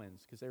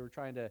Romans because they were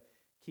trying to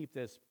keep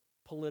this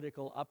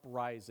political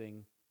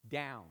uprising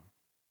down.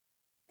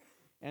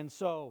 And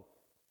so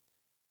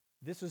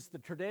this is the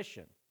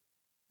tradition.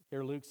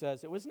 Here Luke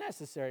says it was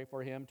necessary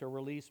for him to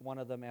release one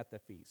of them at the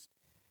feast.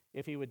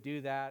 If he would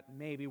do that,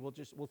 maybe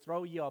we'll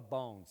throw you a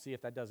bone, see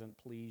if that doesn't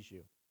please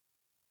you.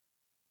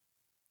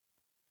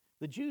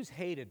 The Jews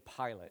hated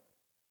Pilate.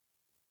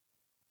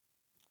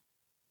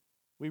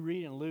 We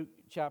read in Luke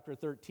chapter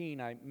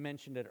 13, I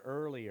mentioned it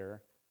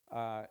earlier,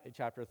 in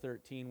chapter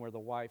 13, where the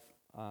wife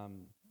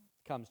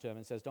comes to him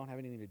and says, don't have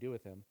anything to do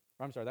with him.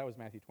 Or, I'm sorry, that was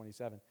Matthew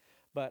 27.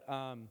 But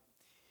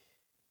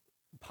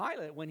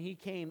Pilate, when he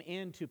came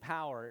into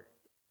power,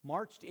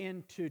 marched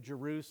into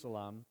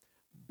Jerusalem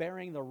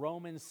bearing the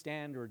Roman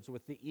standards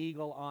with the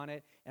eagle on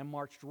it and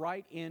marched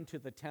right into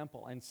the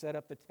temple and set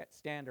up the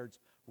standards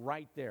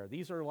right there.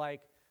 These are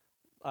like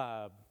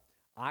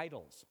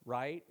idols,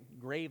 right?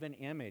 Graven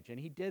image. And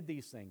he did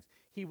these things.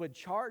 He would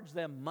charge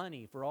them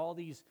money for all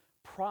these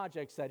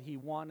projects that he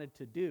wanted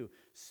to do,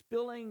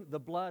 spilling the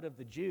blood of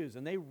the Jews.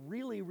 And they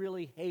really,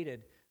 really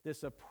hated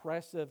this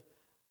oppressive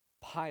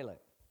Pilate.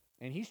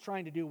 And he's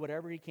trying to do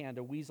whatever he can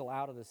to weasel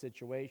out of the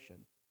situation.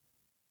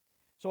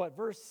 So at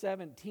verse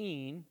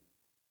 17,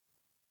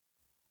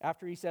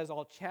 after he says,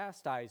 I'll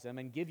chastise them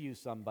and give you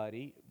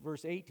somebody,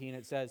 verse 18,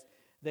 it says,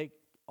 they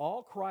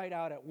all cried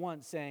out at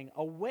once, saying,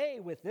 away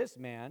with this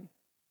man,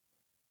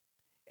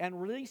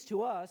 and release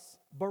to us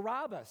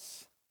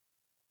Barabbas.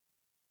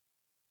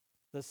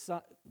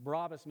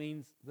 Barabbas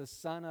means the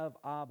son of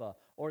Abba,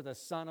 or the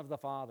son of the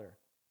Father.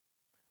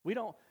 We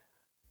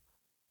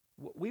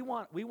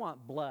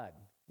want blood.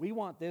 We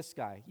want this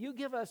guy. You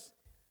give us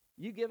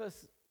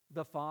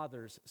the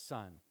Father's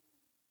son.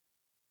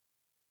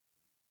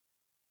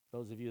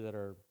 Those of you that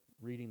are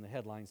reading the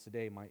headlines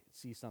today might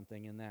see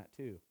something in that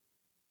too.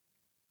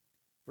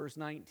 Verse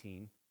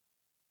 19.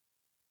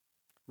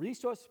 Release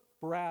to us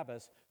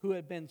Barabbas, who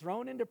had been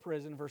thrown into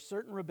prison for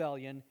certain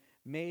rebellion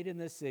made in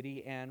the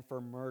city and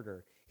for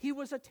murder. He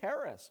was a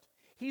terrorist.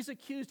 He's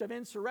accused of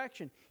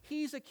insurrection.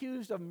 He's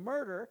accused of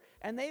murder,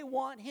 and they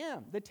want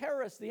him, the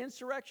terrorist, the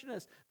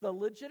insurrectionist, the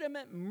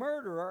legitimate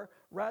murderer,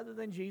 rather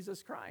than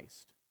Jesus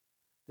Christ.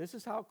 This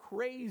is how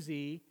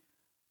crazy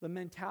the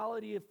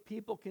mentality of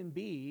people can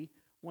be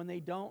when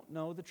they don't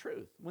know the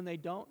truth, when they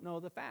don't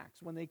know the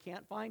facts, when they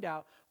can't find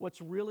out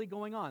what's really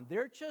going on.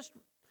 They're just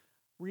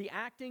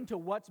reacting to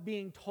what's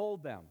being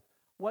told them,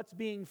 what's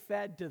being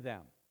fed to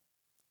them.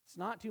 It's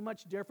not too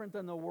much different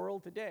than the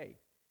world today.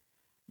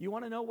 You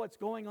want to know what's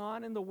going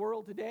on in the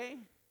world today?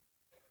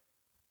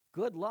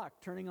 Good luck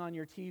turning on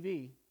your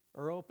TV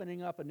or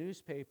opening up a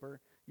newspaper.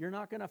 You're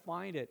not going to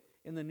find it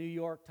in the New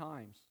York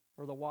Times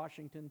or the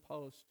Washington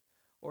Post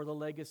or the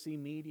legacy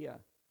media.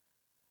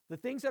 The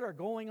things that are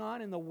going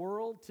on in the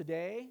world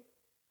today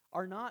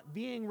are not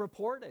being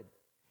reported.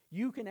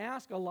 You can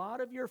ask a lot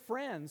of your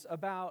friends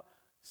about,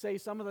 say,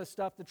 some of the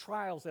stuff, the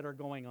trials that are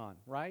going on,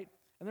 right?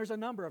 And there's a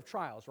number of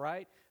trials,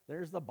 right?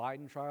 There's the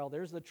Biden trial,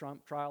 there's the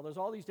Trump trial, there's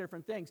all these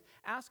different things.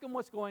 Ask them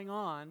what's going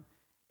on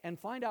and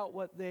find out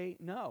what they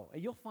know.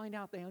 And you'll find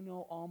out they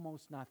know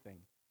almost nothing.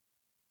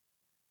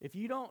 If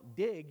you don't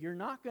dig, you're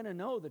not going to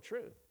know the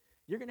truth.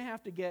 You're going to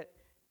have to get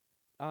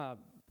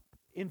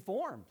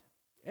informed,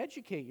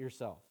 educate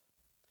yourself.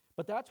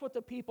 But that's what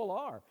the people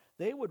are.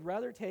 They would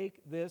rather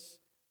take this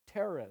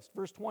terrorist.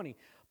 Verse 20,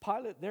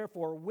 Pilate,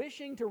 therefore,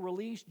 wishing to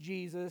release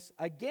Jesus,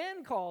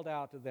 again called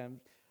out to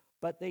them,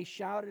 but they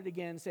shouted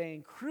again,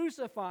 saying,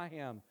 crucify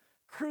him,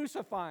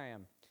 crucify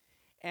him.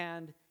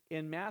 And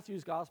in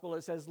Matthew's gospel,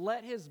 it says,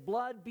 let his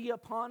blood be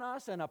upon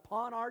us and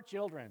upon our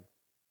children.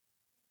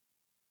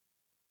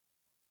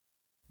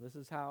 This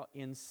is how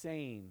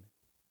insane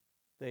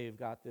they've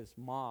got this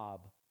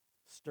mob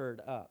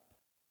stirred up.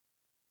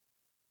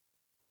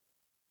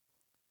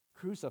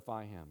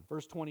 Crucify him.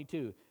 Verse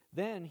 22,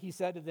 then he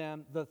said to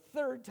them the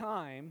third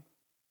time,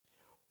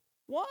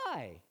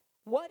 why?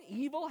 What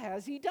evil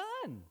has he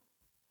done?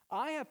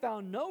 I have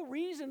found no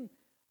reason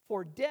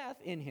for death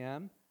in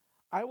him.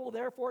 I will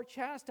therefore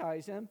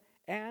chastise him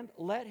and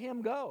let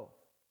him go.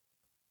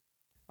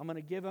 I'm going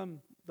to give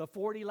him the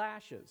 40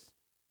 lashes,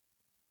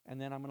 and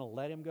then I'm going to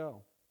let him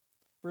go.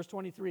 Verse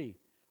 23,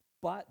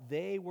 but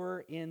they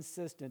were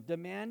insistent,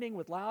 demanding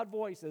with loud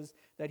voices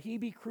that he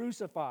be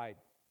crucified.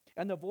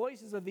 And the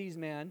voices of these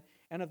men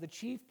and of the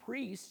chief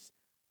priests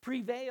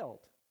prevailed.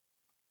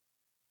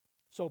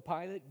 So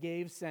Pilate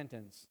gave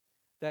sentence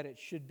that it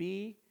should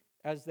be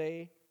as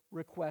they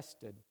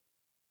requested.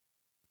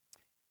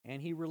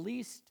 And he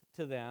released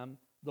to them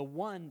the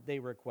one they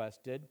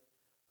requested,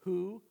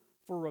 who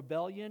for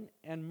rebellion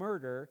and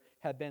murder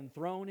had been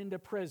thrown into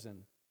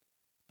prison,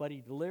 but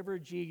he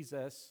delivered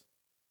Jesus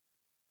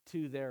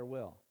to their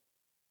will.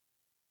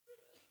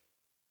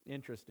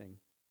 Interesting.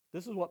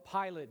 This is what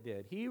Pilate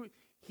did.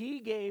 He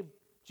gave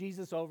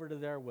Jesus over to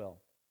their will.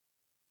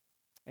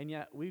 And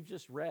yet, we've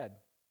just read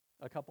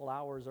a couple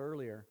hours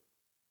earlier,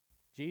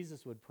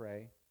 Jesus would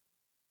pray,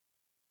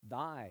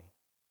 "Thy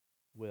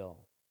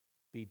will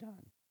be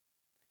done."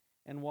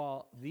 And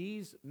while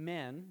these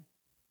men,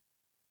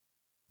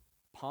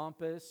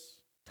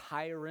 pompous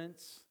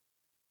tyrants,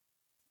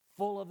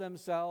 full of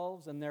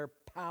themselves and their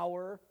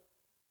power,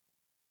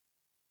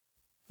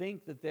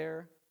 think that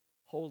they're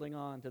holding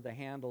on to the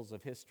handles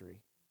of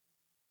history.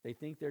 They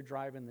think they're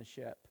driving the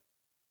ship.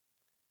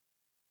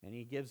 And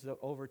he gives it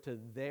over to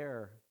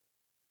their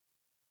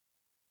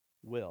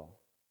will.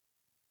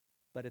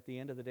 But at the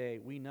end of the day,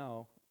 we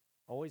know,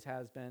 always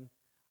has been,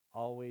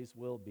 always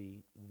will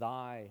be,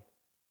 thy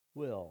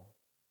will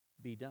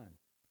be done.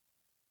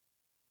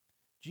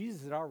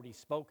 Jesus had already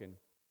spoken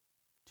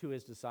to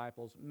his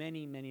disciples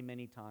many, many,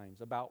 many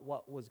times about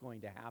what was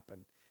going to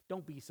happen.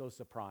 Don't be so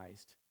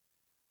surprised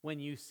when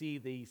you see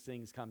these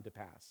things come to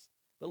pass.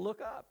 But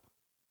look up.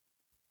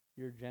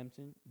 Your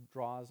redemption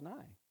draws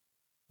nigh,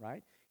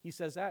 right? He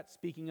says that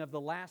speaking of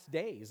the last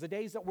days, the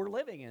days that we're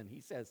living in,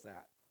 he says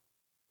that.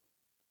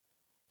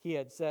 He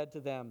had said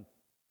to them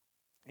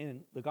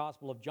in the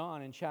Gospel of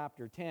John in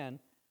chapter 10,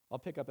 I'll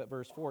pick up at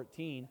verse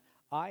 14,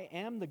 I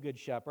am the good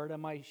shepherd,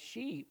 and my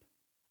sheep,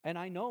 and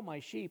I know my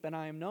sheep, and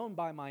I am known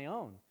by my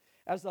own.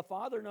 As the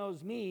Father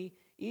knows me,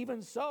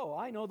 even so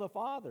I know the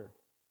Father,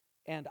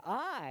 and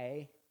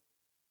I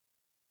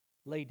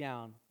lay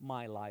down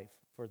my life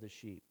for the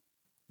sheep.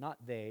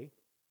 Not they,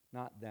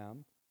 not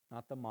them,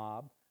 not the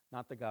mob,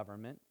 not the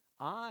government.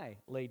 I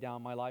lay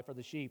down my life for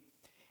the sheep.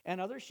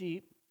 And other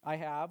sheep I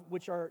have,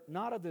 which are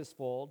not of this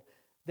fold,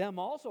 them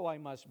also I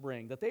must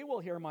bring, that they will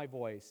hear my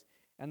voice,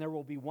 and there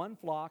will be one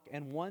flock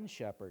and one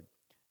shepherd.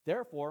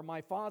 Therefore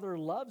my Father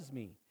loves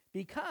me,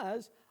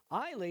 because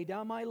I lay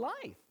down my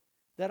life,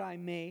 that I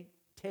may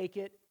take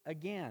it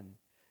again.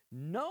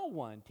 No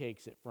one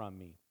takes it from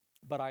me,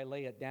 but I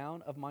lay it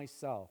down of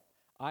myself.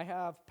 I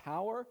have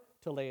power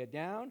to lay it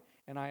down,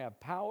 and I have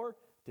power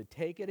to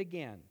take it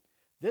again.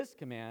 This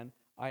command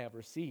I have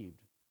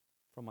received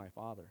from my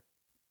Father.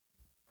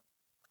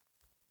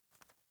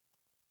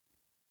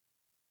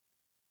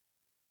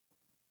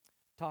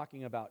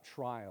 Talking about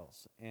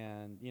trials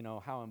and,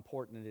 how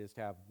important it is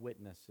to have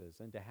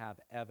witnesses and to have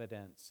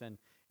evidence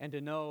and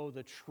to know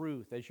the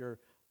truth as you're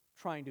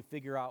trying to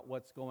figure out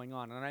what's going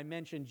on. And I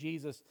mentioned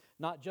Jesus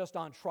not just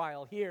on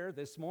trial here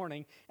this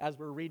morning as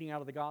we're reading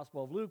out of the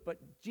Gospel of Luke, but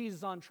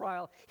Jesus on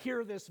trial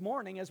here this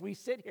morning as we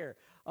sit here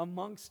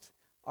amongst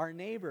our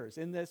neighbors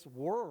in this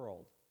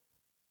world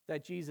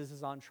that Jesus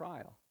is on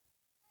trial.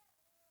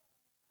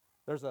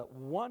 There's a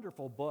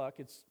wonderful book.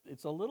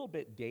 It's a little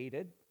bit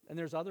dated, and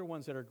there's other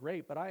ones that are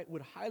great, but I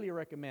would highly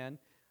recommend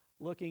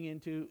looking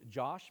into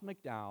Josh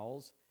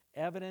McDowell's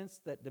Evidence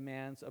That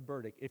Demands a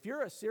Verdict. If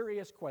you're a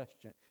serious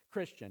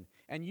Christian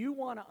and you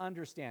want to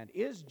understand,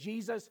 is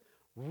Jesus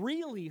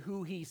really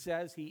who he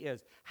says he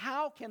is?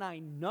 How can I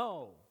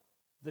know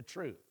the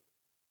truth?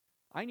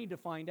 I need to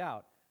find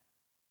out.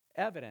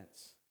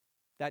 Evidence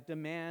that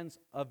demands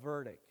a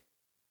verdict.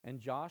 And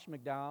Josh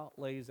McDowell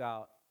lays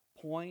out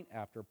point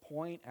after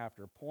point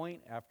after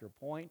point after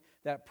point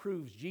that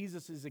proves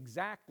Jesus is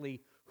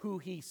exactly who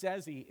he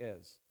says he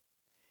is.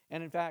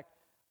 And in fact,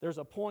 there's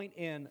a point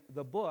in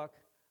the book,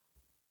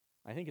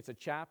 I think it's a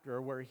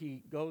chapter, where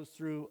he goes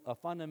through a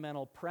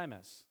fundamental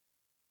premise.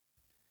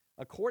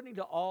 According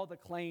to all the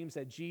claims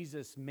that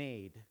Jesus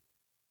made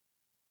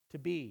to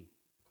be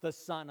the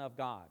Son of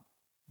God,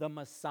 the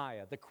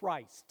Messiah, the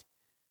Christ,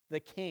 the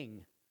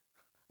King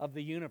of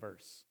the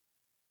universe,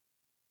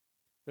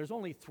 there's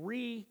only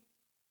 3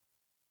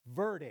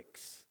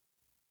 verdicts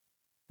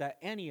that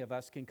any of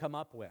us can come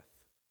up with.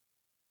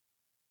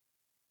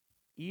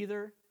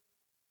 Either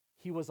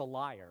he was a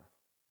liar,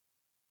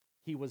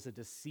 he was a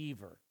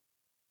deceiver,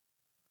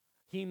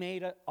 he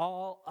made it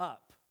all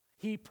up,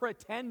 he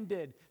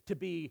pretended to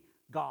be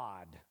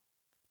God,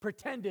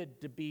 pretended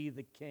to be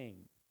the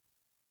king,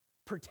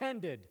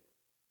 pretended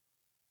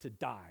to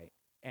die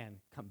and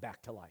come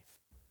back to life.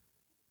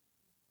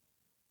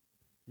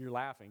 You're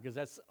laughing because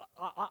that's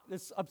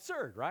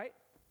absurd, right?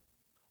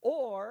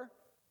 Or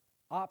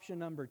option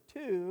number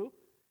 2,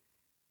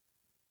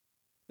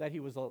 that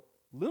he was a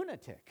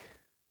lunatic.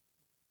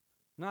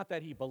 Not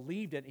that he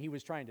believed it and he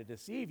was trying to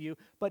deceive you,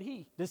 but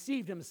he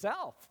deceived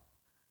himself.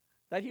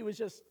 That he was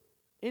just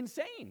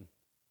insane.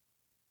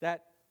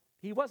 That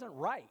he wasn't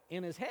right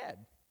in his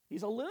head.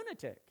 He's a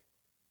lunatic.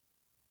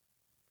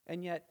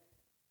 And yet,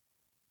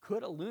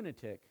 could a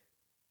lunatic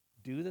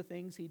do the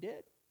things he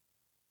did?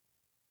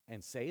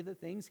 And say the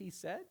things he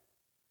said?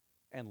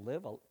 And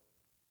live a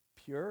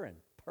pure and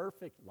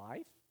perfect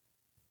life?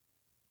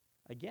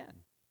 Again,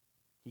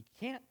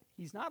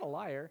 He's not a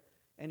liar,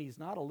 and he's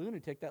not a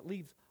lunatic. That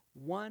leaves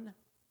one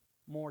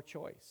more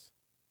choice.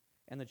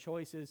 And the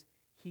choice is,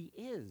 he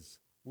is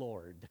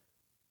Lord.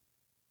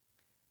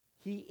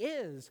 He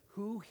is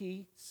who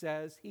he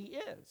says he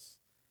is.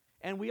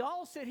 And we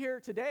all sit here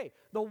today.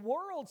 The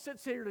world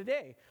sits here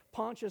today.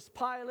 Pontius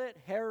Pilate,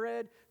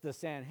 Herod, the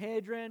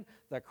Sanhedrin,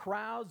 the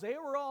crowds, they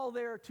were all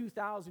there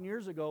 2,000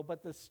 years ago,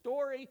 but the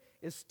story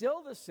is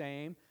still the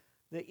same.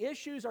 The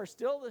issues are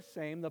still the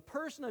same. The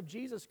person of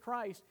Jesus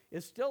Christ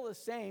is still the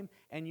same,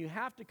 and you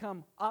have to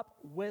come up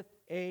with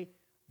a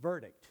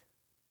verdict.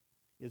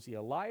 Is he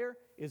a liar?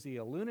 Is he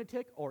a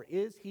lunatic? Or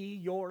is he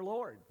your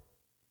Lord?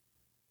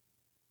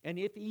 And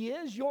if he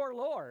is your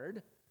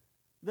Lord,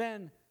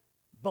 then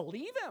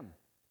believe him,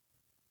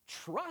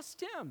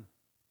 trust him,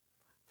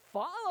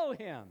 follow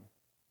him,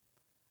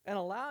 and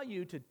allow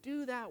you to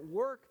do that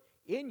work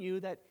in you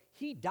that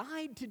he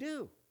died to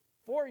do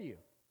for you.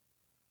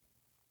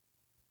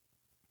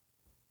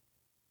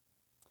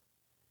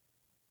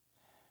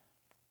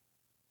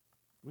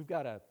 We've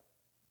got a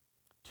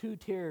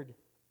two-tiered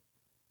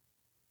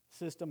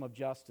system of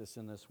justice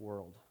in this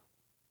world.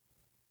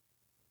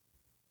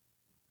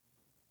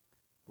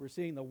 We're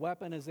seeing the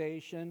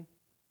weaponization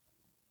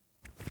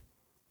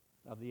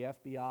of the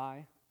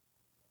FBI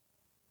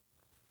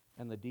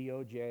and the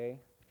DOJ.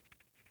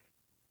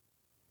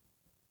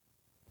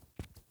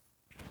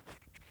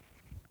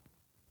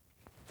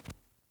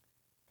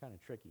 Kind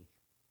of tricky.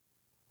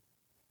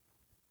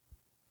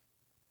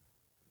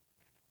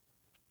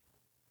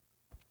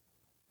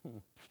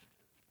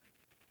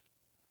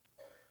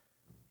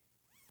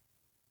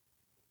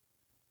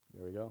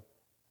 There we go.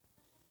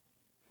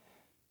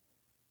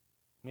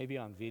 Maybe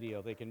on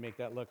video they can make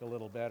that look a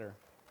little better.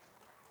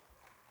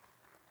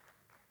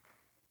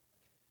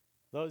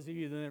 Those of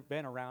you that have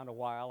been around a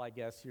while, I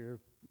guess you're,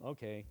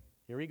 okay,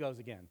 here he goes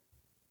again.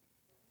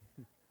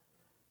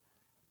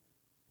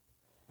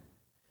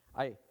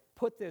 I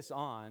put this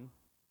on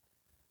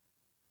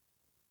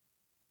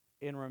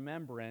in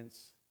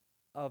remembrance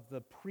of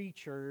the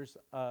preachers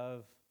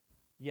of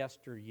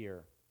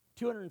yesteryear.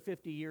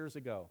 250 years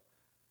ago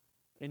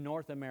in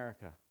North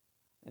America,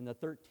 in the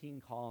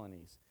 13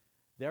 colonies,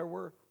 there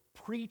were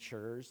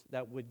preachers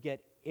that would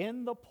get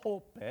in the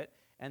pulpit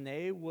and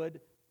they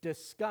would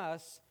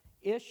discuss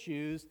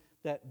issues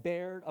that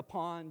bared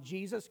upon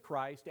Jesus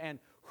Christ and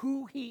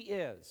who he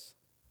is.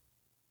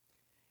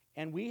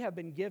 And we have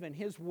been given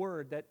his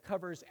word that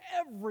covers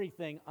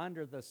everything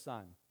under the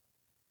sun.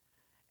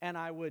 And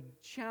I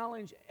would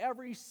challenge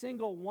every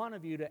single one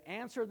of you to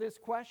answer this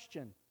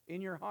question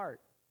in your heart.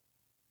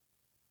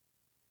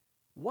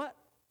 What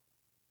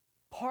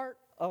part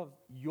of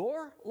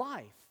your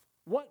life,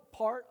 what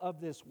part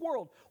of this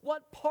world,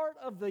 what part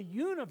of the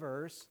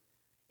universe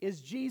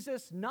is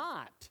Jesus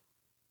not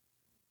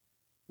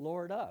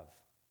Lord of?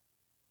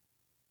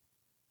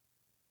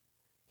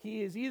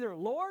 He is either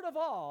Lord of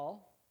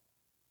all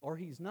or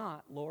he's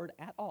not Lord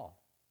at all.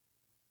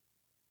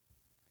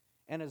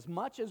 And as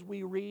much as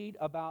we read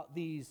about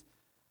these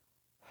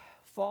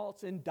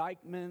false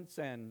indictments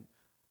and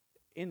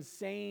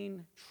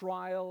insane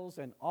trials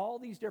and all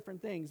these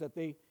different things that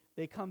they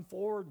come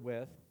forward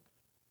with,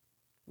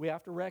 we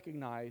have to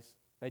recognize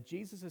that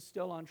Jesus is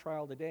still on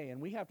trial today, and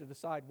we have to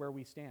decide where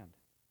we stand.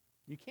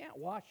 You can't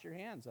wash your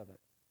hands of it.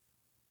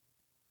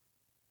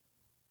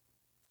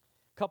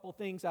 A couple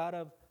things out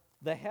of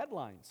the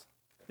headlines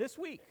this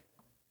week.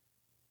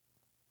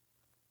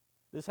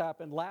 This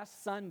happened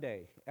last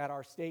Sunday at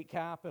our state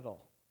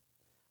capitol.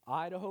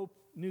 Idaho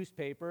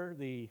newspaper,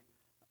 the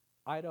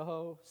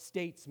Idaho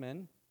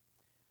Statesman,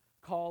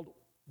 called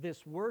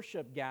this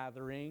worship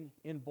gathering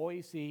in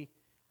Boise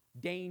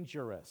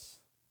dangerous.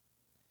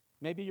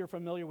 Maybe you're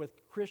familiar with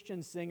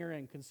Christian singer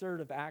and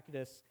conservative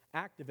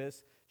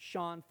activist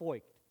Sean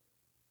Feucht.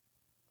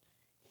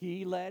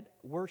 He led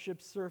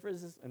worship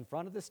services in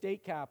front of the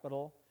state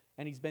capitol,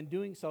 and he's been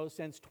doing so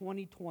since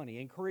 2020,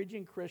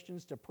 encouraging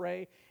Christians to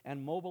pray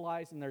and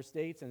mobilize in their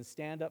states and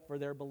stand up for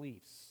their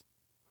beliefs.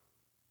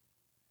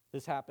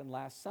 This happened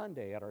last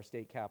Sunday at our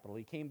state capitol.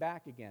 He came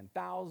back again.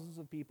 Thousands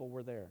of people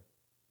were there.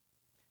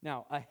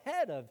 Now,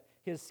 ahead of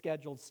his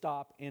scheduled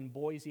stop in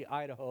Boise,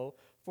 Idaho,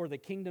 for the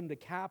Kingdom to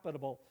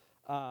Capital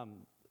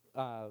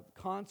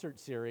concert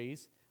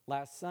series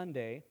last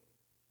Sunday,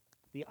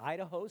 the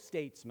Idaho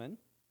Statesman,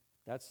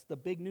 that's the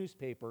big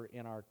newspaper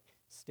in our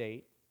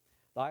state,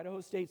 the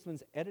Idaho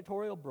Statesman's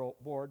editorial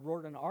board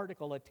wrote an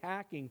article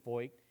attacking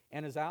Feucht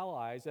and his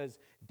allies as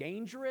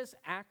dangerous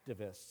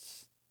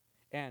activists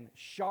and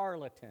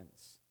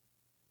charlatans.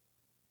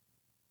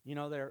 You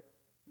know, they're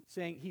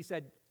saying, he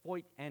said,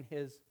 Feucht and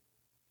his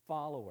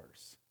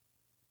followers.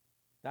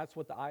 That's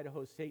what the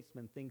Idaho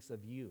Statesman thinks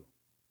of you.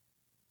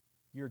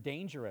 You're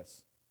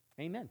dangerous.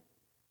 Amen.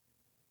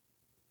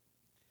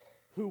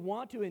 Who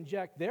want to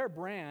inject their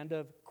brand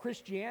of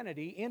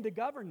Christianity into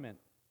government.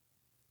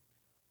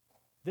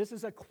 This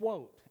is a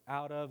quote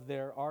out of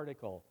their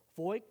article.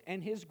 Feucht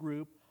and his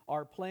group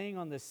are playing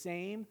on the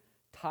same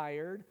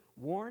tired,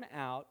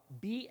 worn-out,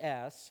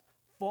 BS,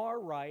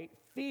 far-right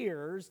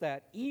fears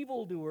that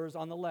evildoers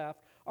on the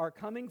left are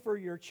coming for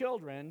your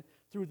children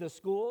through the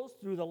schools,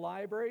 through the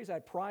libraries,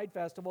 at pride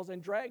festivals,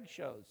 and drag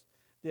shows,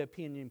 the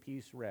opinion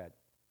piece read.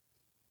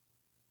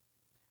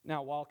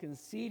 Now, while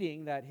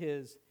conceding that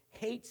his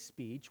hate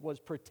speech was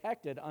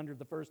protected under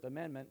the First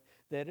Amendment,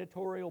 the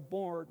editorial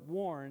board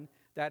warned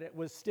that it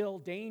was still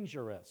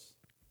dangerous.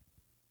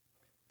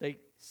 They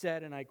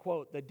said, and I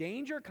quote, "The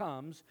danger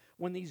comes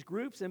when these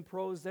groups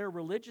impose their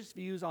religious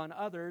views on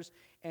others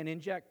and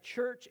inject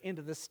church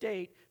into the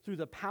state through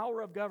the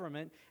power of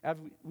government, as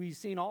we've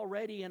seen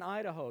already in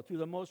Idaho, through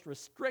the most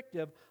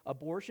restrictive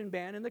abortion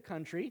ban in the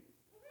country."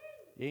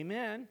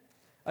 Amen.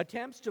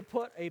 Attempts to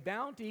put a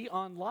bounty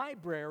on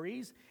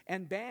libraries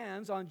and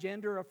bans on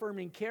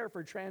gender-affirming care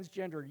for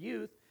transgender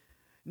youth.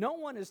 No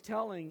one is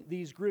telling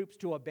these groups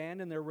to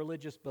abandon their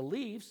religious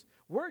beliefs.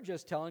 We're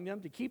just telling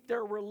them to keep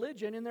their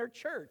religion in their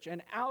church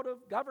and out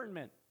of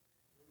government.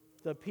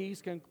 The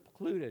piece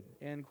concluded,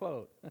 end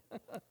quote.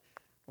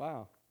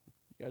 Wow,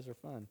 you guys are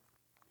fun.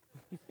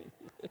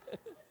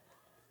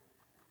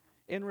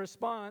 In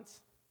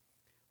response,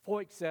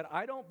 Foyt said,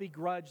 "I don't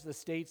begrudge the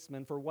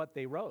statesmen for what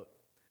they wrote.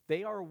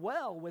 They are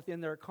well within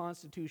their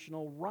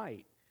constitutional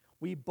right.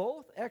 We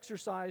both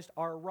exercised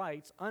our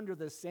rights under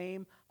the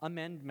same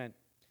amendment.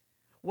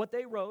 What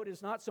they wrote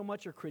is not so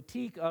much a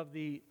critique of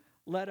the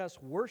Let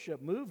Us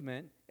Worship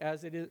movement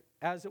as it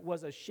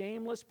was a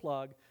shameless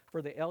plug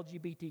for the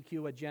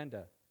LGBTQ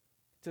agenda.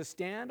 To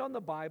stand on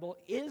the Bible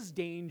is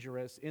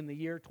dangerous in the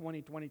year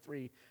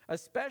 2023,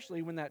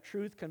 especially when that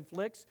truth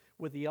conflicts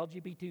with the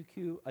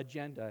LGBTQ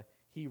agenda,"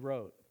 he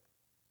wrote.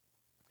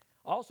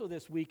 Also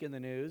this week in the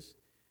news,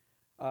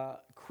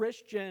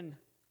 Christian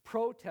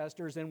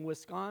protesters in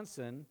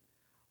Wisconsin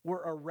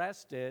were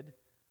arrested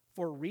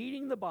for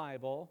reading the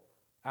Bible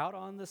out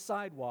on the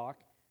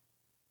sidewalk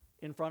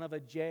in front of a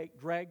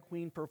drag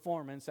queen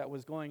performance that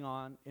was going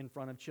on in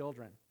front of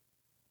children.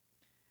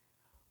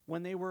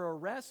 When they were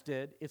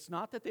arrested, it's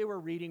not that they were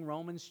reading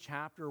Romans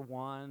chapter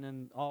 1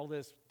 and all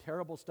this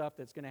terrible stuff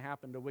that's going to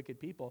happen to wicked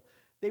people.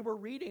 They were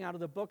reading out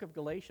of the book of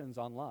Galatians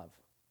on love.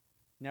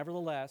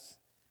 Nevertheless,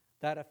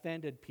 that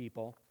offended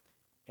people,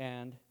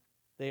 and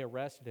they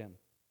arrested him.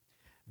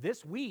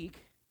 This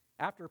week,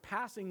 after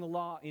passing the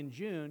law in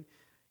June,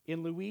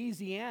 in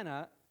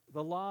Louisiana,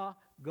 the law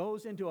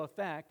goes into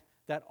effect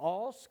that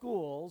all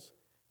schools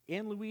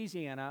in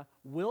Louisiana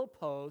will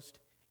post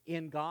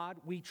 "In God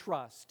We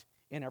Trust"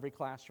 in every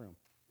classroom.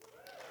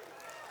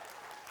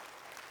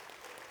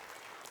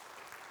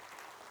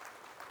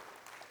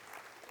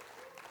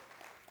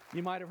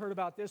 You might have heard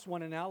about this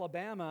one in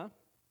Alabama.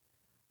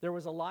 There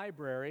was a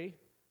library,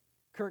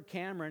 Kirk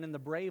Cameron and the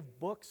Brave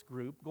Books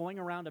group, going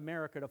around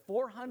America to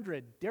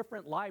 400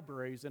 different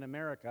libraries in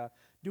America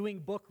doing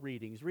book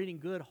readings, reading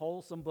good,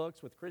 wholesome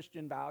books with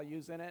Christian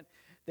values in it.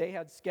 They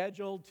had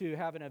scheduled to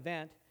have an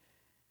event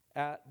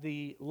at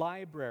the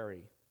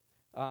library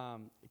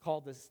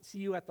called the See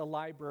You at the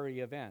Library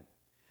event.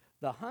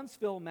 The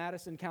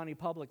Huntsville-Madison County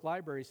Public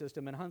Library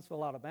System in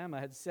Huntsville, Alabama,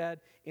 had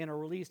said in a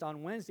release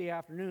on Wednesday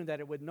afternoon that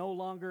it would no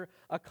longer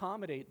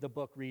accommodate the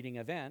book reading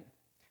event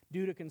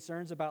due to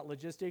concerns about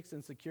logistics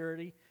and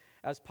security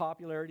as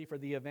popularity for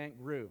the event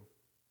grew.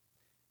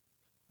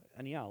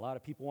 And yeah, a lot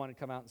of people wanted to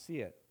come out and see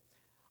it.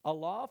 A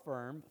law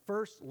firm,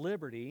 First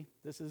Liberty,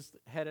 this is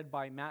headed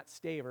by Matt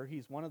Staver.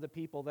 He's one of the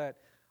people that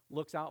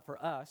looks out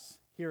for us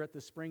here at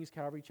the Springs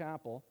Calvary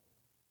Chapel,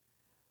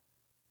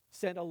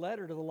 sent a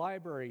letter to the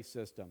library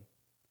system.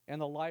 And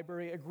the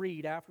library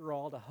agreed, after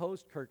all, to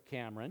host Kirk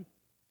Cameron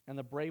and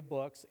the Brave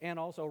Books, and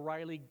also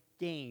Riley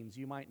Gaines,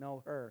 you might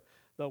know her,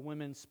 the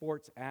women's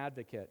sports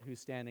advocate who's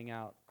standing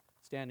up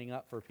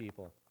for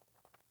people.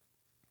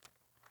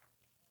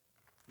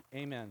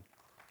 Amen.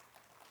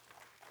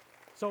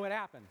 So it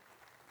happened.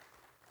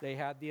 They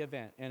had the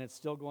event, and it's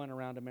still going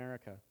around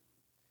America.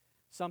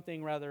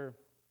 Something rather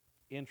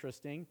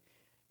interesting.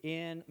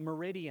 In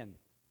Meridian,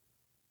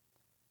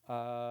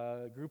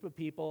 a group of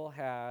people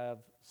have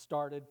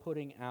started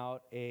putting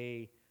out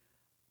a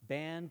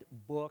banned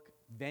book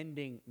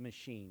vending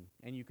machine,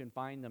 and you can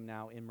find them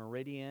now in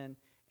Meridian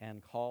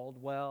and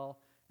Caldwell,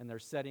 and they're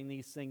setting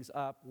these things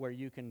up where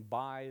you can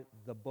buy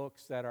the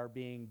books that are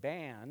being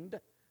banned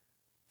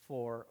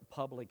for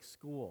public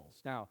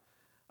schools. Now,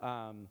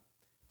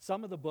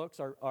 some of the books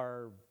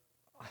are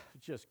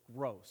just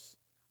gross.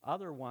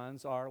 Other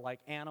ones are like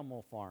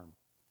Animal Farm,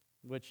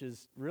 which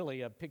is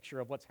really a picture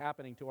of what's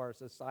happening to our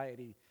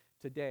society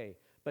today.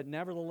 But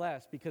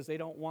nevertheless, because they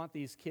don't want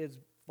these kids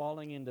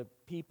falling into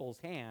people's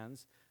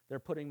hands, they're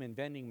putting them in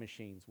vending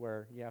machines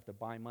where you have to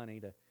buy money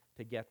to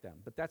get them.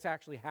 But that's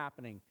actually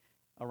happening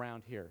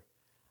around here.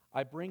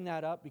 I bring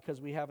that up because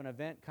we have an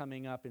event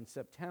coming up in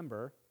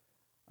September,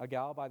 a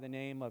gal by the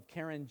name of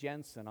Karen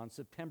Jensen on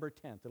September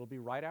 10th. It'll be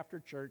right after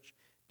church,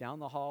 down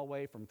the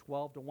hallway from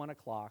 12 to 1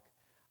 o'clock.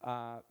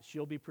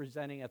 She'll be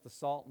presenting at the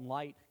Salt and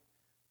Light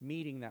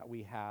meeting that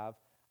we have,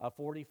 a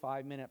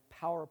 45-minute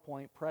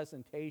PowerPoint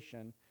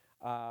presentation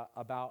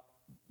about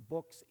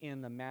books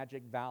in the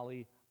Magic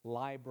Valley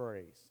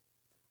libraries.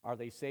 Are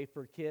they safe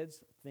for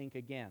kids? Think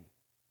again.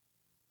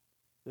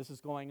 This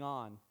is going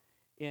on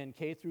in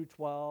K through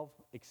 12,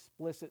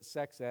 explicit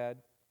sex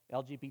ed,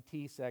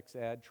 LGBT sex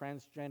ed,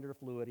 transgender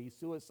fluidity,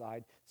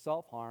 suicide,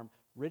 self-harm,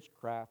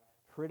 witchcraft,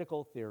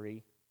 critical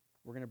theory.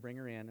 We're going to bring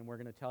her in, and we're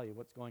going to tell you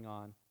what's going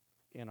on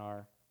in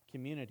our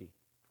community.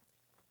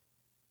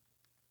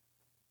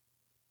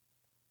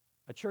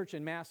 A church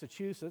in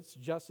Massachusetts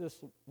just this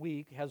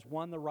week has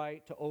won the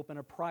right to open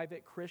a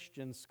private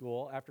Christian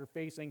school after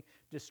facing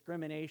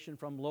discrimination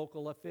from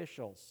local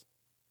officials.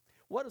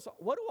 What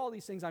do all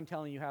these things I'm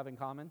telling you have in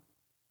common?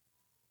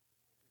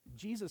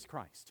 Jesus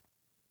Christ,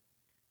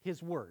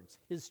 His words,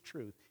 His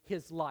truth,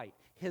 His light,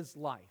 His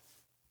life.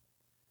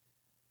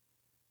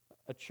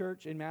 A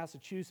church in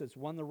Massachusetts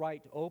won the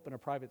right to open a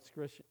private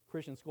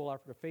Christian school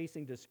after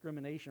facing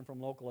discrimination from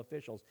local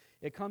officials.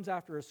 It comes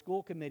after a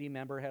school committee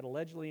member had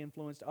allegedly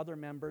influenced other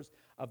members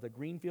of the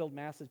Greenfield,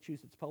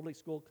 Massachusetts Public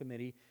School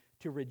Committee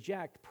to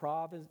reject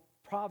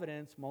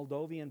Providence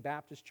Moldovan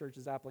Baptist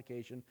Church's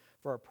application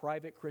for a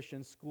private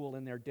Christian school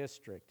in their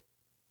district.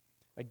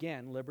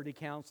 Again, Liberty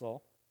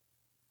Counsel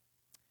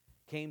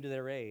came to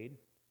their aid.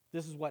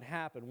 This is what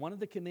happened. One of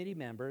the committee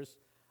members,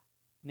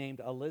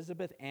 named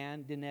Elizabeth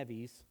Ann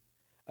DeNeves,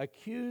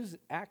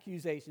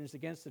 accusations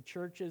against the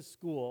church's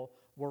school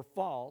were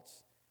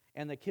false,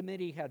 and the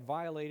committee had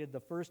violated the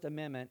First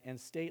Amendment and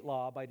state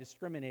law by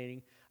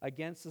discriminating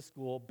against the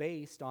school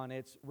based on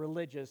its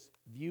religious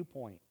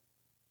viewpoint.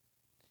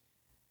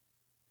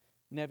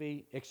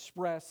 Neve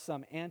expressed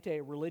some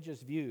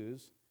anti-religious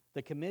views.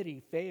 The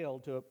committee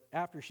failed to,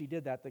 after she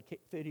did that,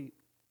 the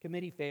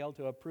committee failed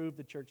to approve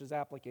the church's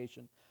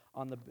application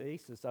on the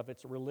basis of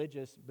its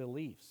religious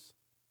beliefs.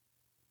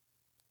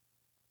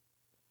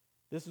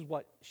 This is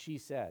what she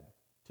said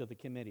to the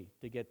committee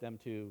to get them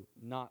to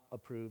not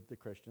approve the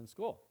Christian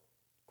school.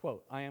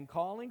 Quote, "I am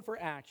calling for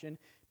action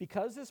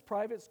because this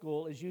private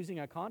school is using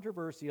a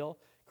controversial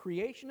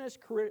creationist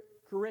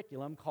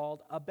curriculum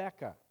called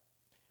Abeka,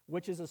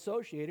 which is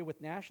associated with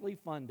nationally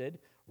funded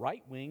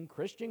right-wing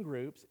Christian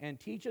groups and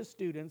teaches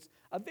students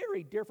a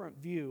very different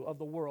view of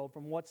the world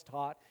from what's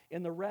taught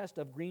in the rest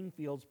of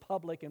Greenfield's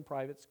public and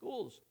private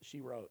schools,"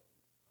 she wrote.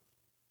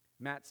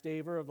 Matt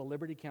Staver of the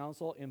Liberty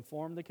Counsel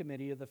informed the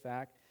committee of the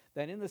fact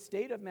that in the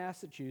state of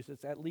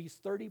Massachusetts, at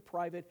least 30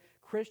 private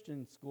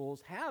Christian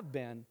schools have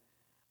been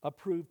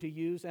approved to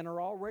use and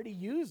are already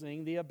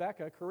using the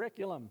Abeka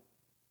curriculum.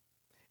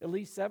 At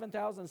least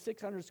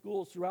 7,600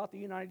 schools throughout the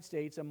United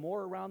States and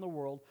more around the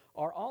world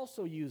are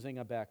also using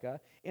Abeka.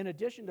 In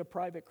addition to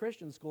private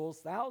Christian schools,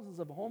 thousands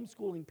of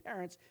homeschooling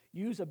parents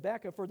use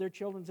Abeka for their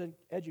children's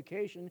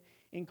education,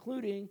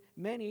 including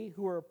many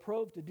who are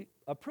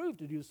approved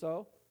to do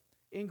so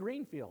in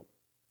Greenfield.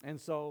 And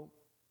so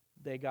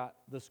they got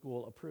the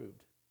school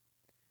approved.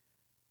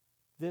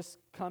 This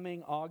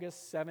coming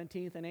August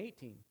 17th and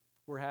 18th,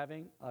 we're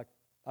having a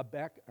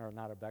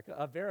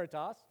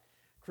Veritas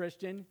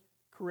Christian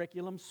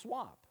curriculum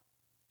swap.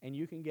 And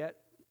you can get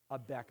a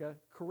Abeka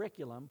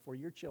curriculum for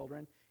your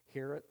children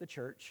here at the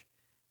church,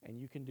 and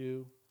you can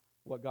do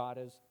what God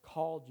has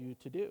called you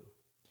to do.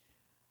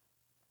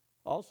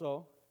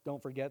 Also,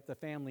 don't forget the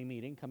family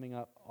meeting coming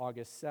up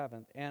August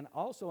 7th. And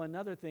also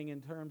another thing in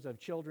terms of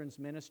children's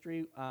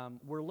ministry,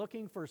 we're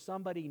looking for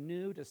somebody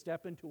new to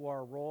step into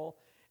our role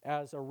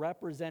as a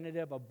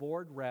representative, a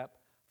board rep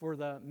for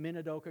the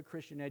Minidoka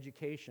Christian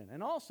Education,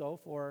 and also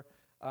for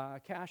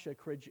Kasha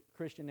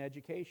Christian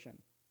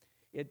Education.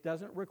 It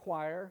doesn't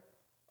require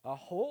a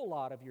whole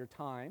lot of your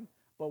time,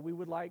 but we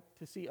would like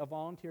to see a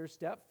volunteer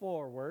step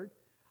forward.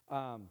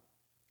 Guy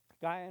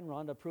and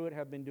Rhonda Pruitt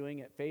have been doing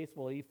it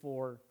faithfully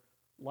for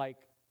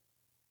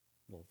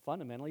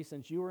fundamentally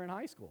since you were in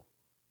high school.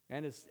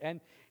 And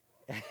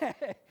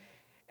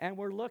and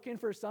we're looking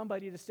for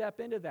somebody to step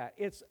into that.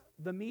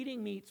 The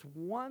meeting meets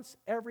once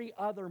every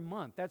other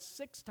month. That's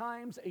 6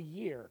 times a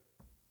year.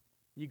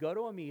 You go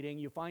to a meeting,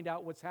 you find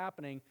out what's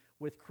happening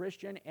with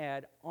Christian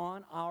ed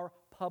on our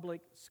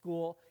public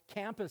school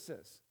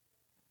campuses.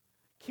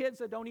 Kids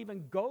that don't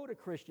even go to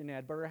Christian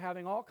ed but are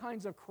having all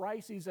kinds of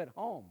crises at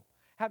home,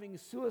 having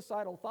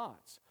suicidal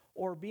thoughts,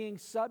 or being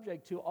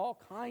subject to all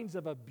kinds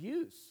of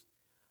abuse,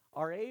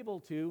 are able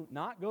to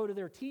not go to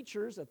their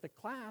teachers at the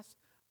class,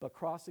 but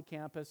cross the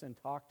campus and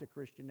talk to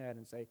Christian ed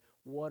and say,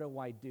 what do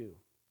I do?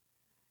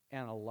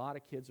 And a lot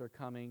of kids are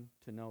coming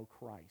to know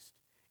Christ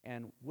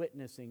and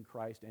witnessing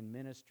Christ and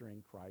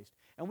ministering Christ.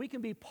 And we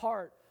can be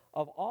part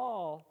of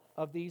all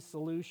of these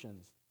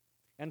solutions.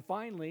 And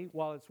finally,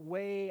 while it's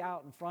way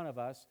out in front of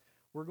us,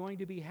 we're going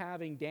to be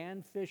having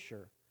Dan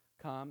Fisher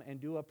come and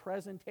do a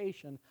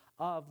presentation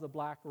of the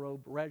Black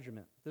Robe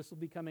Regiment. This will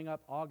be coming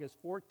up August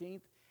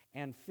 14th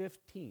and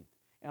 15th.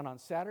 And on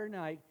Saturday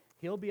night,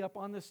 he'll be up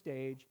on the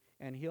stage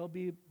and he'll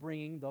be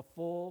bringing the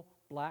full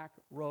Black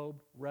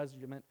Robe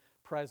Regiment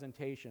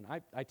presentation.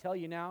 I tell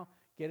you now,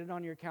 get it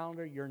on your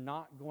calendar. You're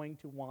not going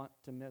to want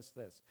to miss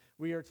this.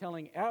 We are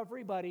telling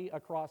everybody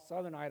across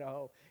southern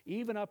Idaho,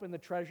 even up in the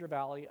Treasure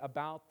Valley,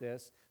 about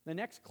this. The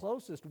next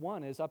closest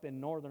one is up in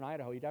northern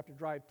Idaho. You'd have to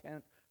drive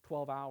 10,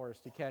 12 hours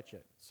to catch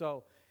it.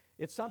 So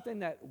it's something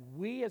that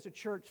we as a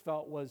church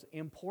felt was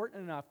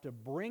important enough to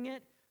bring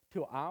it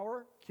to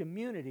our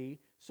community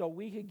so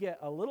we could get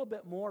a little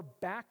bit more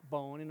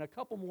backbone and a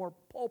couple more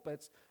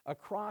pulpits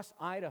across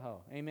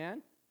Idaho.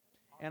 Amen?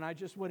 And I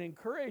just would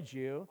encourage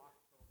you.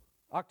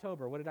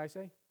 October, what did I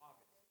say?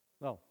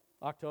 No,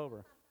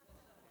 October.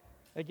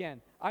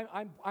 Again,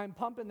 I'm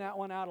pumping that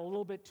one out a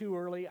little bit too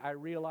early, I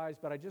realize,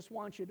 but I just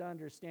want you to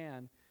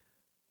understand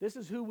this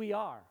is who we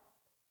are.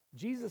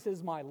 Jesus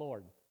is my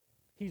Lord.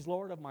 He's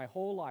Lord of my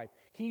whole life.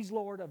 He's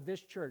Lord of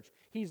this church.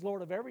 He's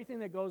Lord of everything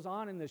that goes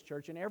on in this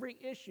church, and every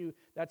issue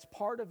that's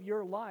part of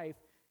your life.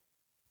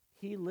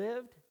 He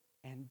lived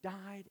and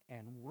died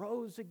and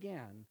rose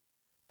again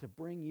to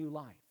bring you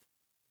life.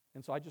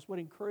 And so I just would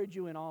encourage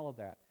you in all of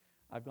that.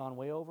 I've gone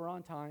way over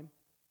on time.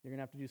 You're going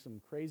to have to do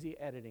some crazy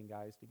editing,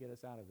 guys, to get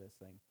us out of this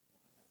thing.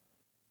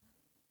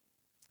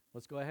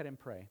 Let's go ahead and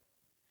pray.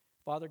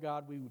 Father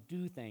God, we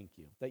do thank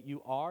you that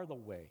you are the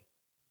way,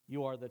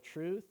 you are the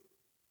truth,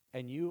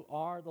 and you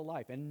are the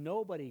life. And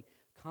nobody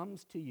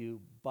comes to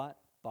you but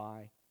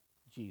by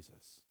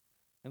Jesus.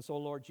 And so,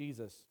 Lord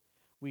Jesus,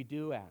 we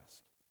do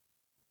ask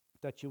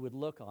that you would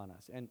look on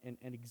us and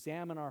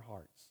examine our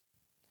hearts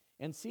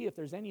and see if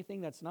there's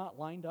anything that's not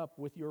lined up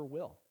with your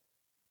will.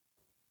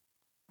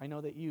 I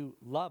know that you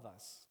love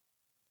us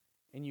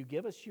and you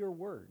give us your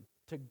word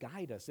to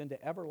guide us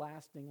into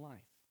everlasting life.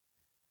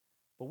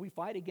 But we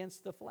fight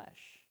against the flesh.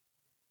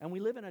 And we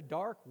live in a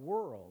dark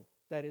world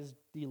that is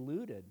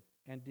deluded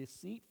and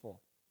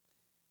deceitful.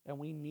 And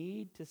we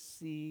need to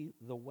see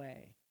the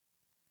way.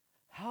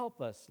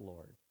 Help us,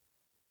 Lord.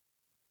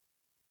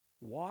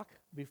 Walk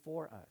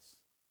before us.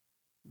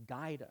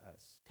 Guide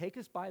us. Take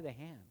us by the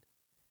hand.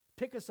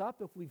 Pick us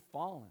up if we've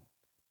fallen.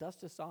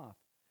 Dust us off.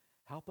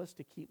 Help us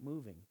to keep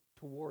moving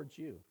towards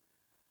you.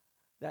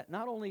 That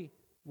not only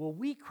will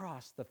we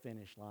cross the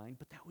finish line,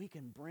 but that we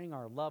can bring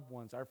our loved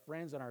ones, our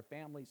friends, and our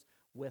families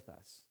with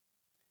us.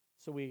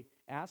 So we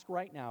ask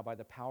right now by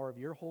the power of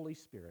your Holy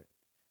Spirit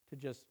to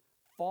just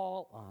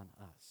fall on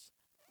us,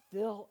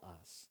 fill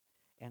us,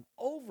 and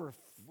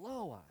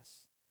overflow us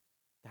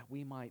that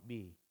we might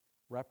be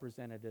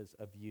representatives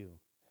of you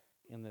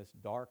in this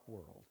dark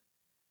world.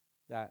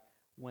 That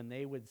when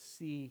they would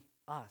see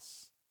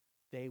us,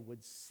 they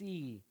would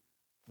see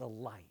the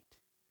light.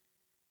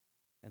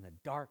 And the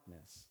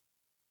darkness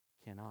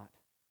cannot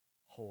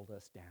hold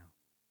us down,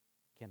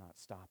 cannot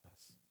stop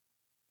us.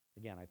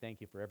 Again, I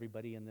thank you for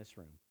everybody in this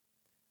room.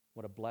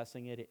 What a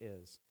blessing it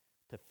is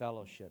to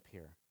fellowship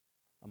here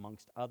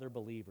amongst other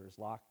believers,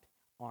 locked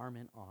arm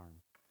in arm,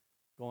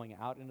 going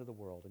out into the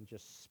world and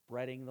just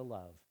spreading the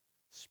love,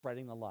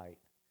 spreading the light,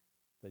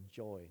 the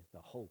joy, the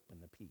hope,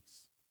 and the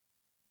peace.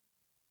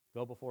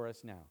 Go before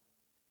us now.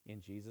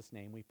 In Jesus'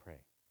 name we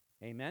pray.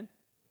 Amen?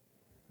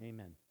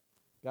 Amen.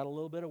 Got a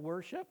little bit of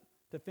worship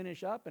to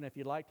finish up, and if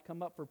you'd like to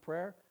come up for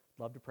prayer,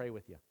 I'd love to pray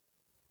with you.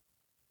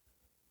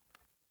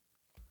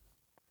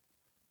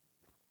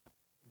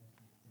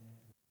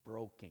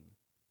 Broken,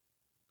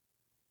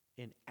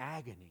 in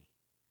agony,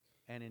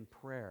 and in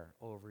prayer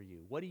over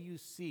you. What do you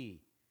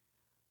see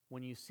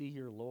when you see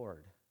your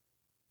Lord?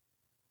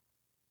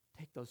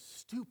 Take those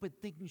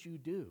stupid things you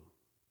do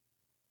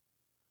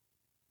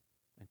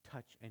and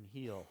touch and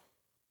heal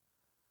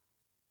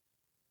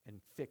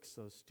and fix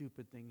those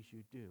stupid things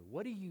you do.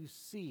 What do you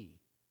see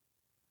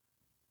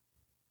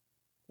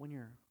when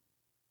you're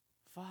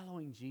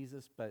following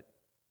Jesus but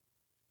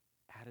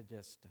at a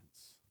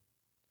distance?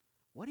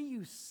 What do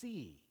you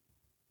see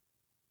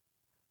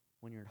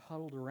when you're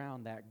huddled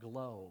around that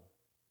glow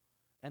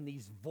and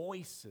these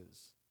voices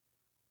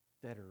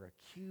that are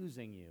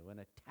accusing you and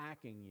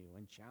attacking you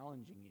and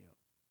challenging you?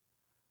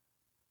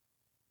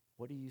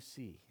 What do you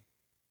see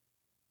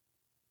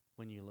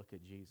when you look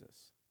at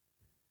Jesus?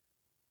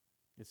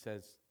 It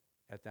says,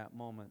 at that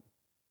moment,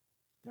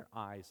 their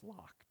eyes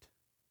locked.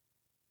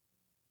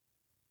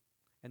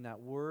 And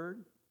that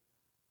word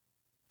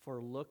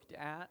for looked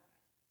at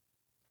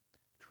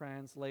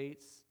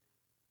translates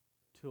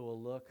to a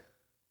look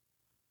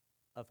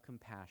of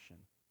compassion,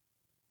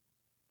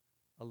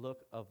 a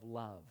look of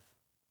love,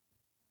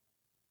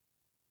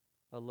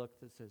 a look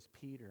that says,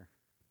 Peter,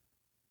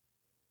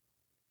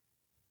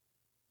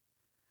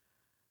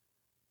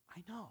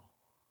 I know.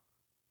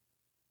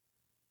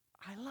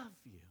 I love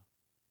you.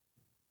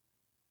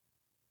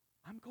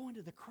 I'm going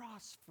to the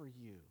cross for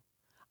you.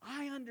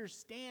 I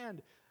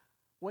understand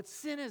what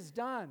sin has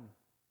done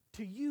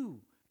to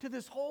you, to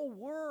this whole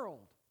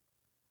world.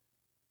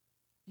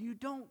 You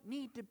don't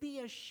need to be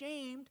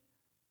ashamed.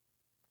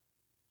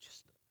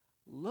 Just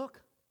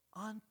look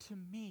unto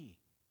me,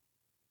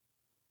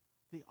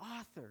 the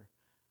author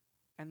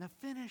and the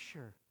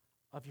finisher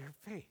of your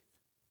faith.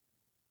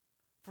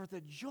 For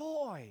the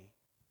joy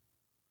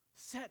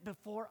set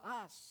before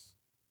us,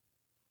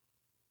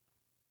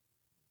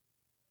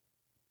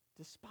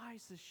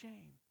 despise the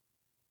shame.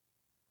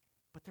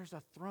 But there's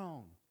a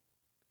throne.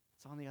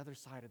 It's on the other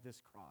side of this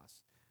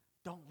cross.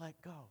 Don't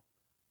let go.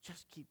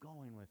 Just keep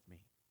going with me.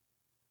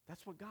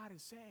 That's what God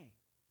is saying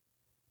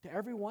to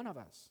every one of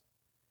us.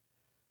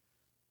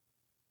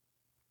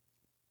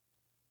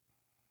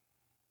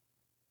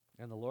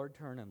 And the Lord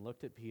turned and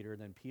looked at Peter.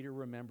 Then Peter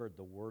remembered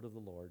the word of the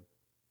Lord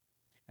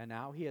And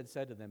now he had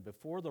said to them,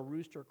 before the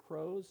rooster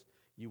crows,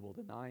 you will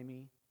deny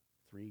me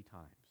 3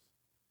 times.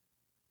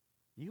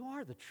 You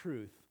are the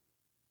truth.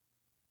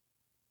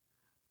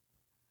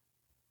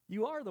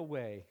 You are the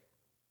way.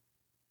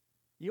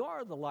 You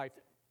are the life.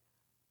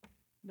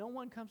 No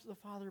one comes to the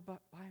Father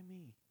but by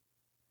me.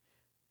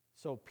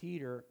 So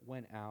Peter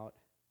went out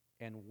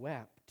and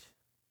wept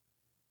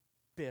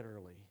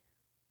bitterly.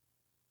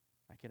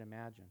 I can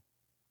imagine.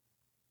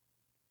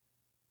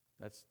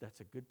 That's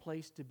a good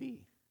place to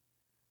be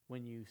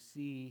when you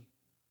see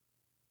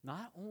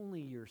not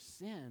only your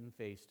sin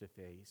face to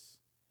face,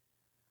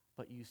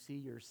 but you see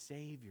your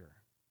Savior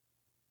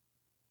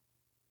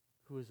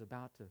who is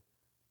about to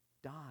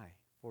die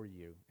for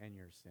you and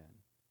your sin.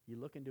 You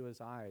look into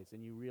his eyes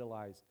and you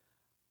realize,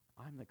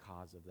 I'm the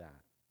cause of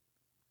that.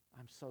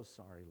 I'm so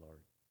sorry,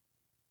 Lord.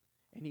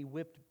 And he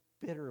wept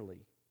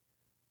bitterly.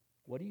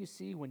 What do you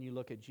see when you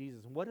look at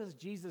Jesus? What does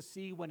Jesus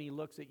see when he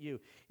looks at you?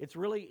 It's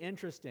really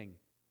interesting.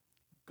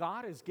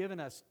 God has given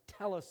us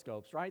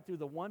telescopes, right? Through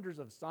the wonders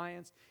of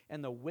science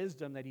and the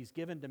wisdom that he's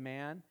given to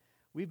man,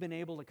 we've been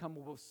able to come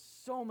up with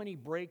so many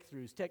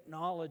breakthroughs,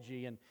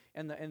 technology, and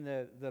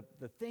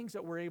the things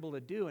that we're able to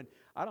do. And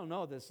I don't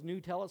know, this new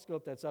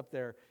telescope that's up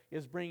there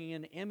is bringing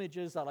in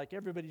images that like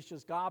everybody's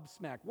just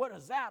gobsmacked. What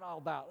is that all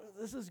about?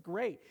 This is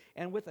great.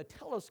 And with a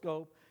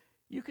telescope,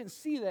 you can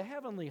see the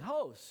heavenly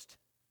host.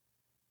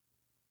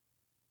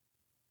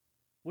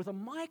 With a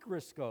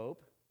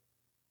microscope,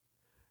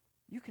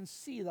 you can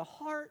see the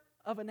heart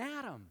of an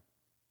atom.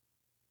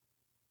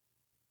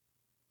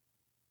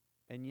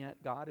 And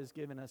yet God has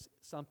given us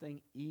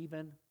something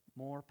even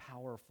more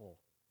powerful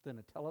than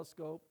a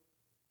telescope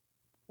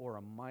or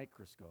a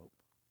microscope.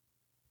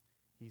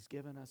 He's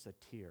given us a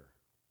tear.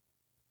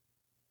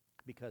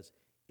 Because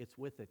it's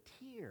with a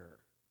tear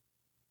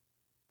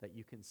that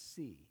you can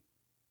see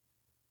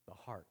the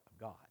heart of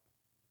God.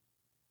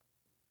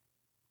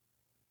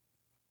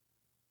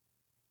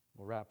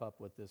 We'll wrap up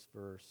with this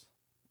verse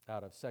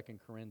out of 2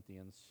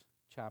 Corinthians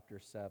chapter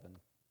 7.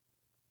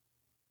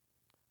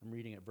 I'm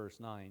reading at verse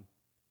 9.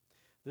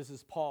 This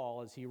is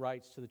Paul as he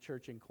writes to the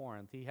church in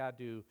Corinth. He had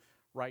to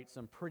write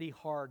some pretty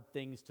hard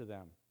things to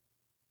them.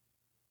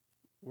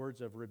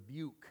 Words of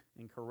rebuke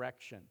and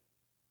correction.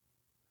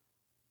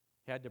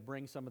 He had to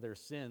bring some of their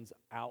sins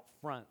out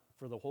front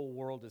for the whole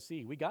world to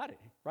see. We got it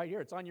right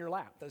here. It's on your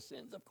lap. The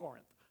sins of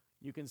Corinth.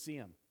 You can see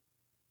them.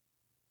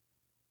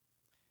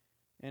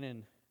 And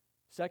in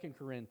 2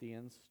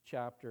 Corinthians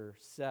chapter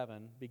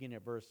 7, beginning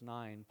at verse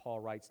 9,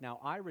 Paul writes, Now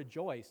I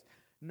rejoice,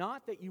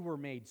 not that you were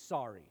made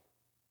sorry,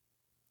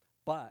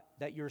 but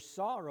that your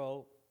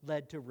sorrow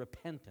led to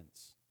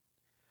repentance.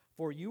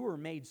 For you were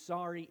made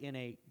sorry in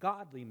a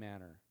godly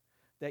manner,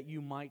 that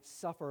you might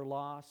suffer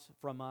loss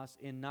from us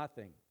in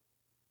nothing.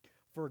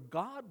 For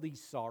godly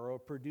sorrow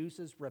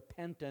produces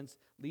repentance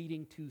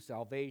leading to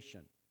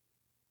salvation,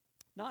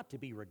 not to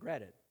be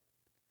regretted.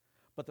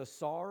 But the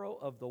sorrow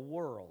of the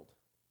world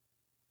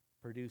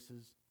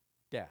produces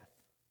death.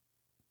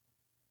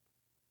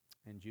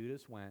 And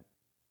Judas went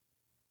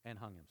and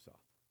hung himself.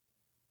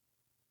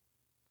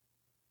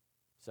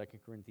 2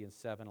 Corinthians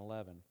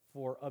 7:11.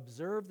 For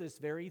observe this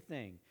very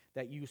thing,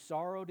 that you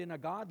sorrowed in a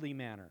godly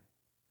manner.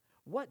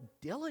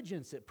 What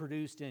diligence it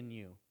produced in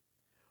you.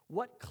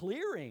 What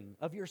clearing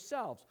of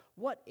yourselves.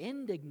 What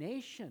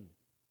indignation.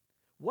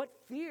 What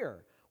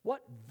fear.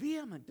 What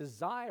vehement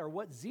desire.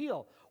 What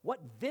zeal. What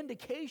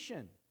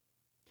vindication.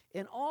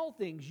 In all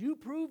things you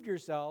proved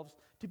yourselves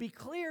to be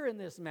clear in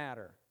this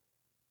matter.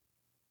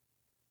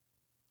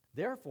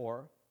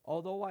 Therefore,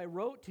 although I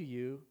wrote to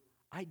you,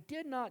 I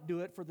did not do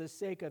it for the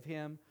sake of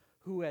him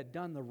who had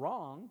done the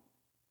wrong,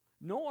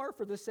 nor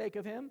for the sake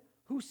of him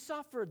who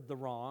suffered the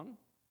wrong,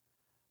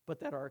 but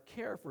that our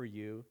care for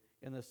you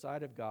in the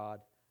sight of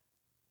God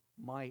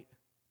might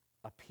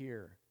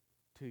appear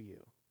to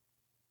you.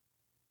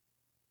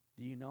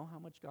 Do you know how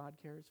much God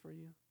cares for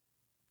you?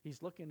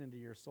 He's looking into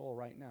your soul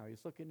right now.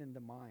 He's looking into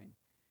mine.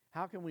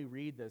 How can we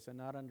read this and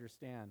not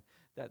understand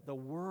that the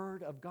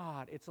Word of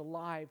God, it's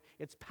alive,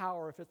 it's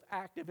power, if it's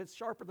active, it's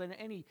sharper than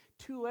any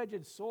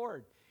two-edged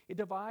sword. It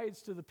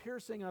divides to the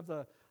piercing of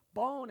the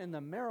bone and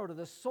the marrow, to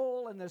the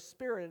soul and the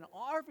spirit, and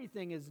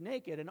everything is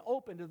naked and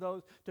open to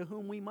those to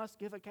whom we must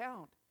give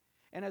account.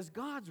 And as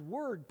God's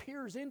Word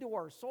peers into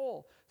our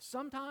soul,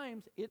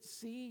 sometimes it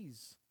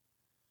sees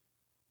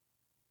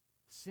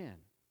sin.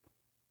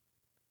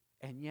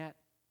 And yet,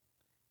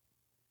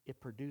 it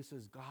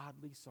produces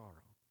godly sorrow.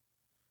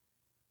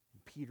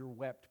 And Peter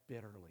wept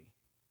bitterly.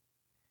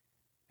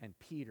 And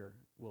Peter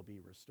will be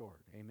restored.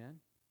 Amen?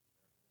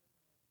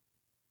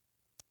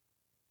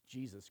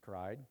 Jesus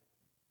cried.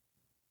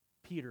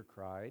 Peter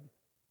cried.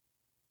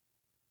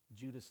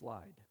 Judas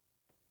lied.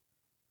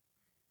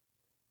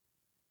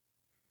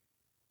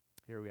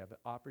 Here we have an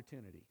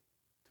opportunity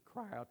to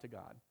cry out to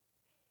God.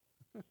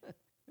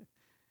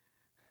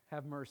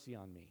 Have mercy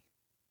on me,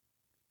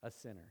 a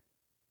sinner.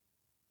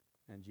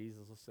 And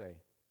Jesus will say,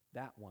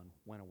 that one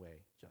went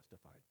away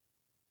justified.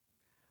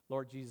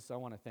 Lord Jesus, I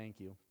want to thank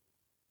you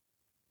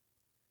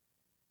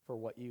for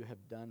what you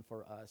have done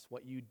for us,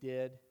 what you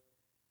did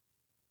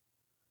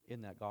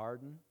in that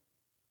garden,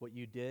 what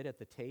you did at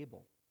the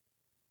table,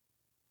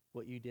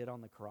 what you did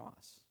on the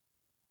cross.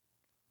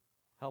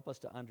 Help us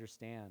to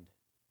understand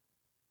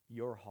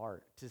your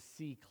heart, to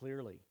see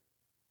clearly,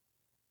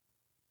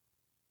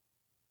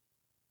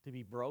 to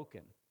be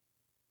broken,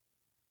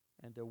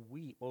 and to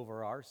weep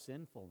over our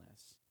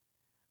sinfulness,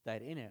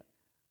 that in it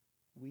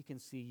we can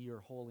see your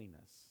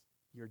holiness,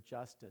 your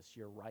justice,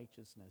 your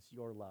righteousness,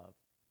 your love.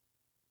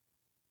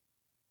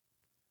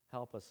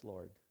 Help us,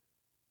 Lord,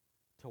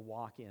 to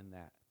walk in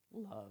that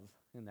love,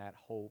 in that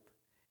hope,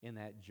 in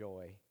that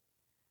joy,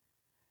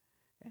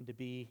 and to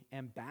be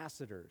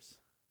ambassadors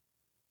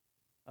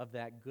of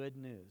that good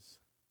news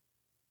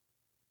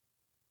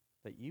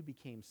that you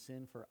became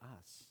sin for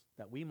us,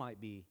 that we might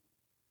be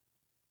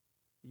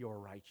your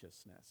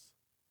righteousness.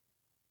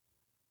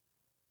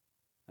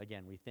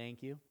 Again, we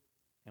thank you,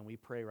 and we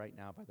pray right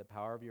now by the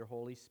power of your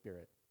Holy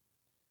Spirit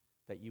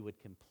that you would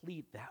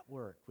complete that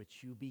work which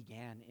you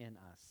began in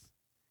us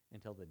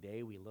until the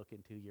day we look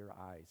into your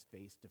eyes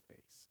face to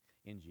face.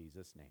 In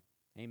Jesus' name.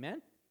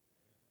 Amen?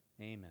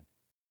 Amen.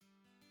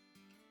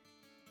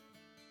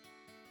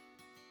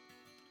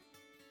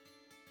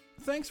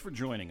 Thanks for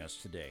joining us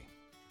today.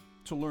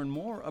 To learn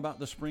more about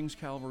the Springs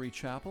Calvary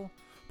Chapel,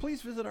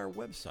 please visit our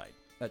website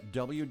at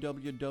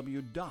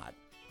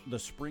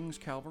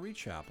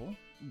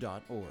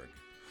www.thespringscalvarychapel.org.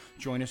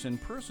 Join us in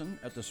person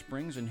at the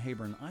Springs in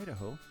Heyburn,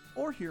 Idaho,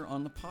 or here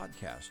on the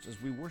podcast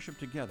as we worship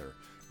together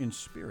in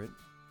spirit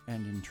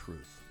and in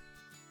truth.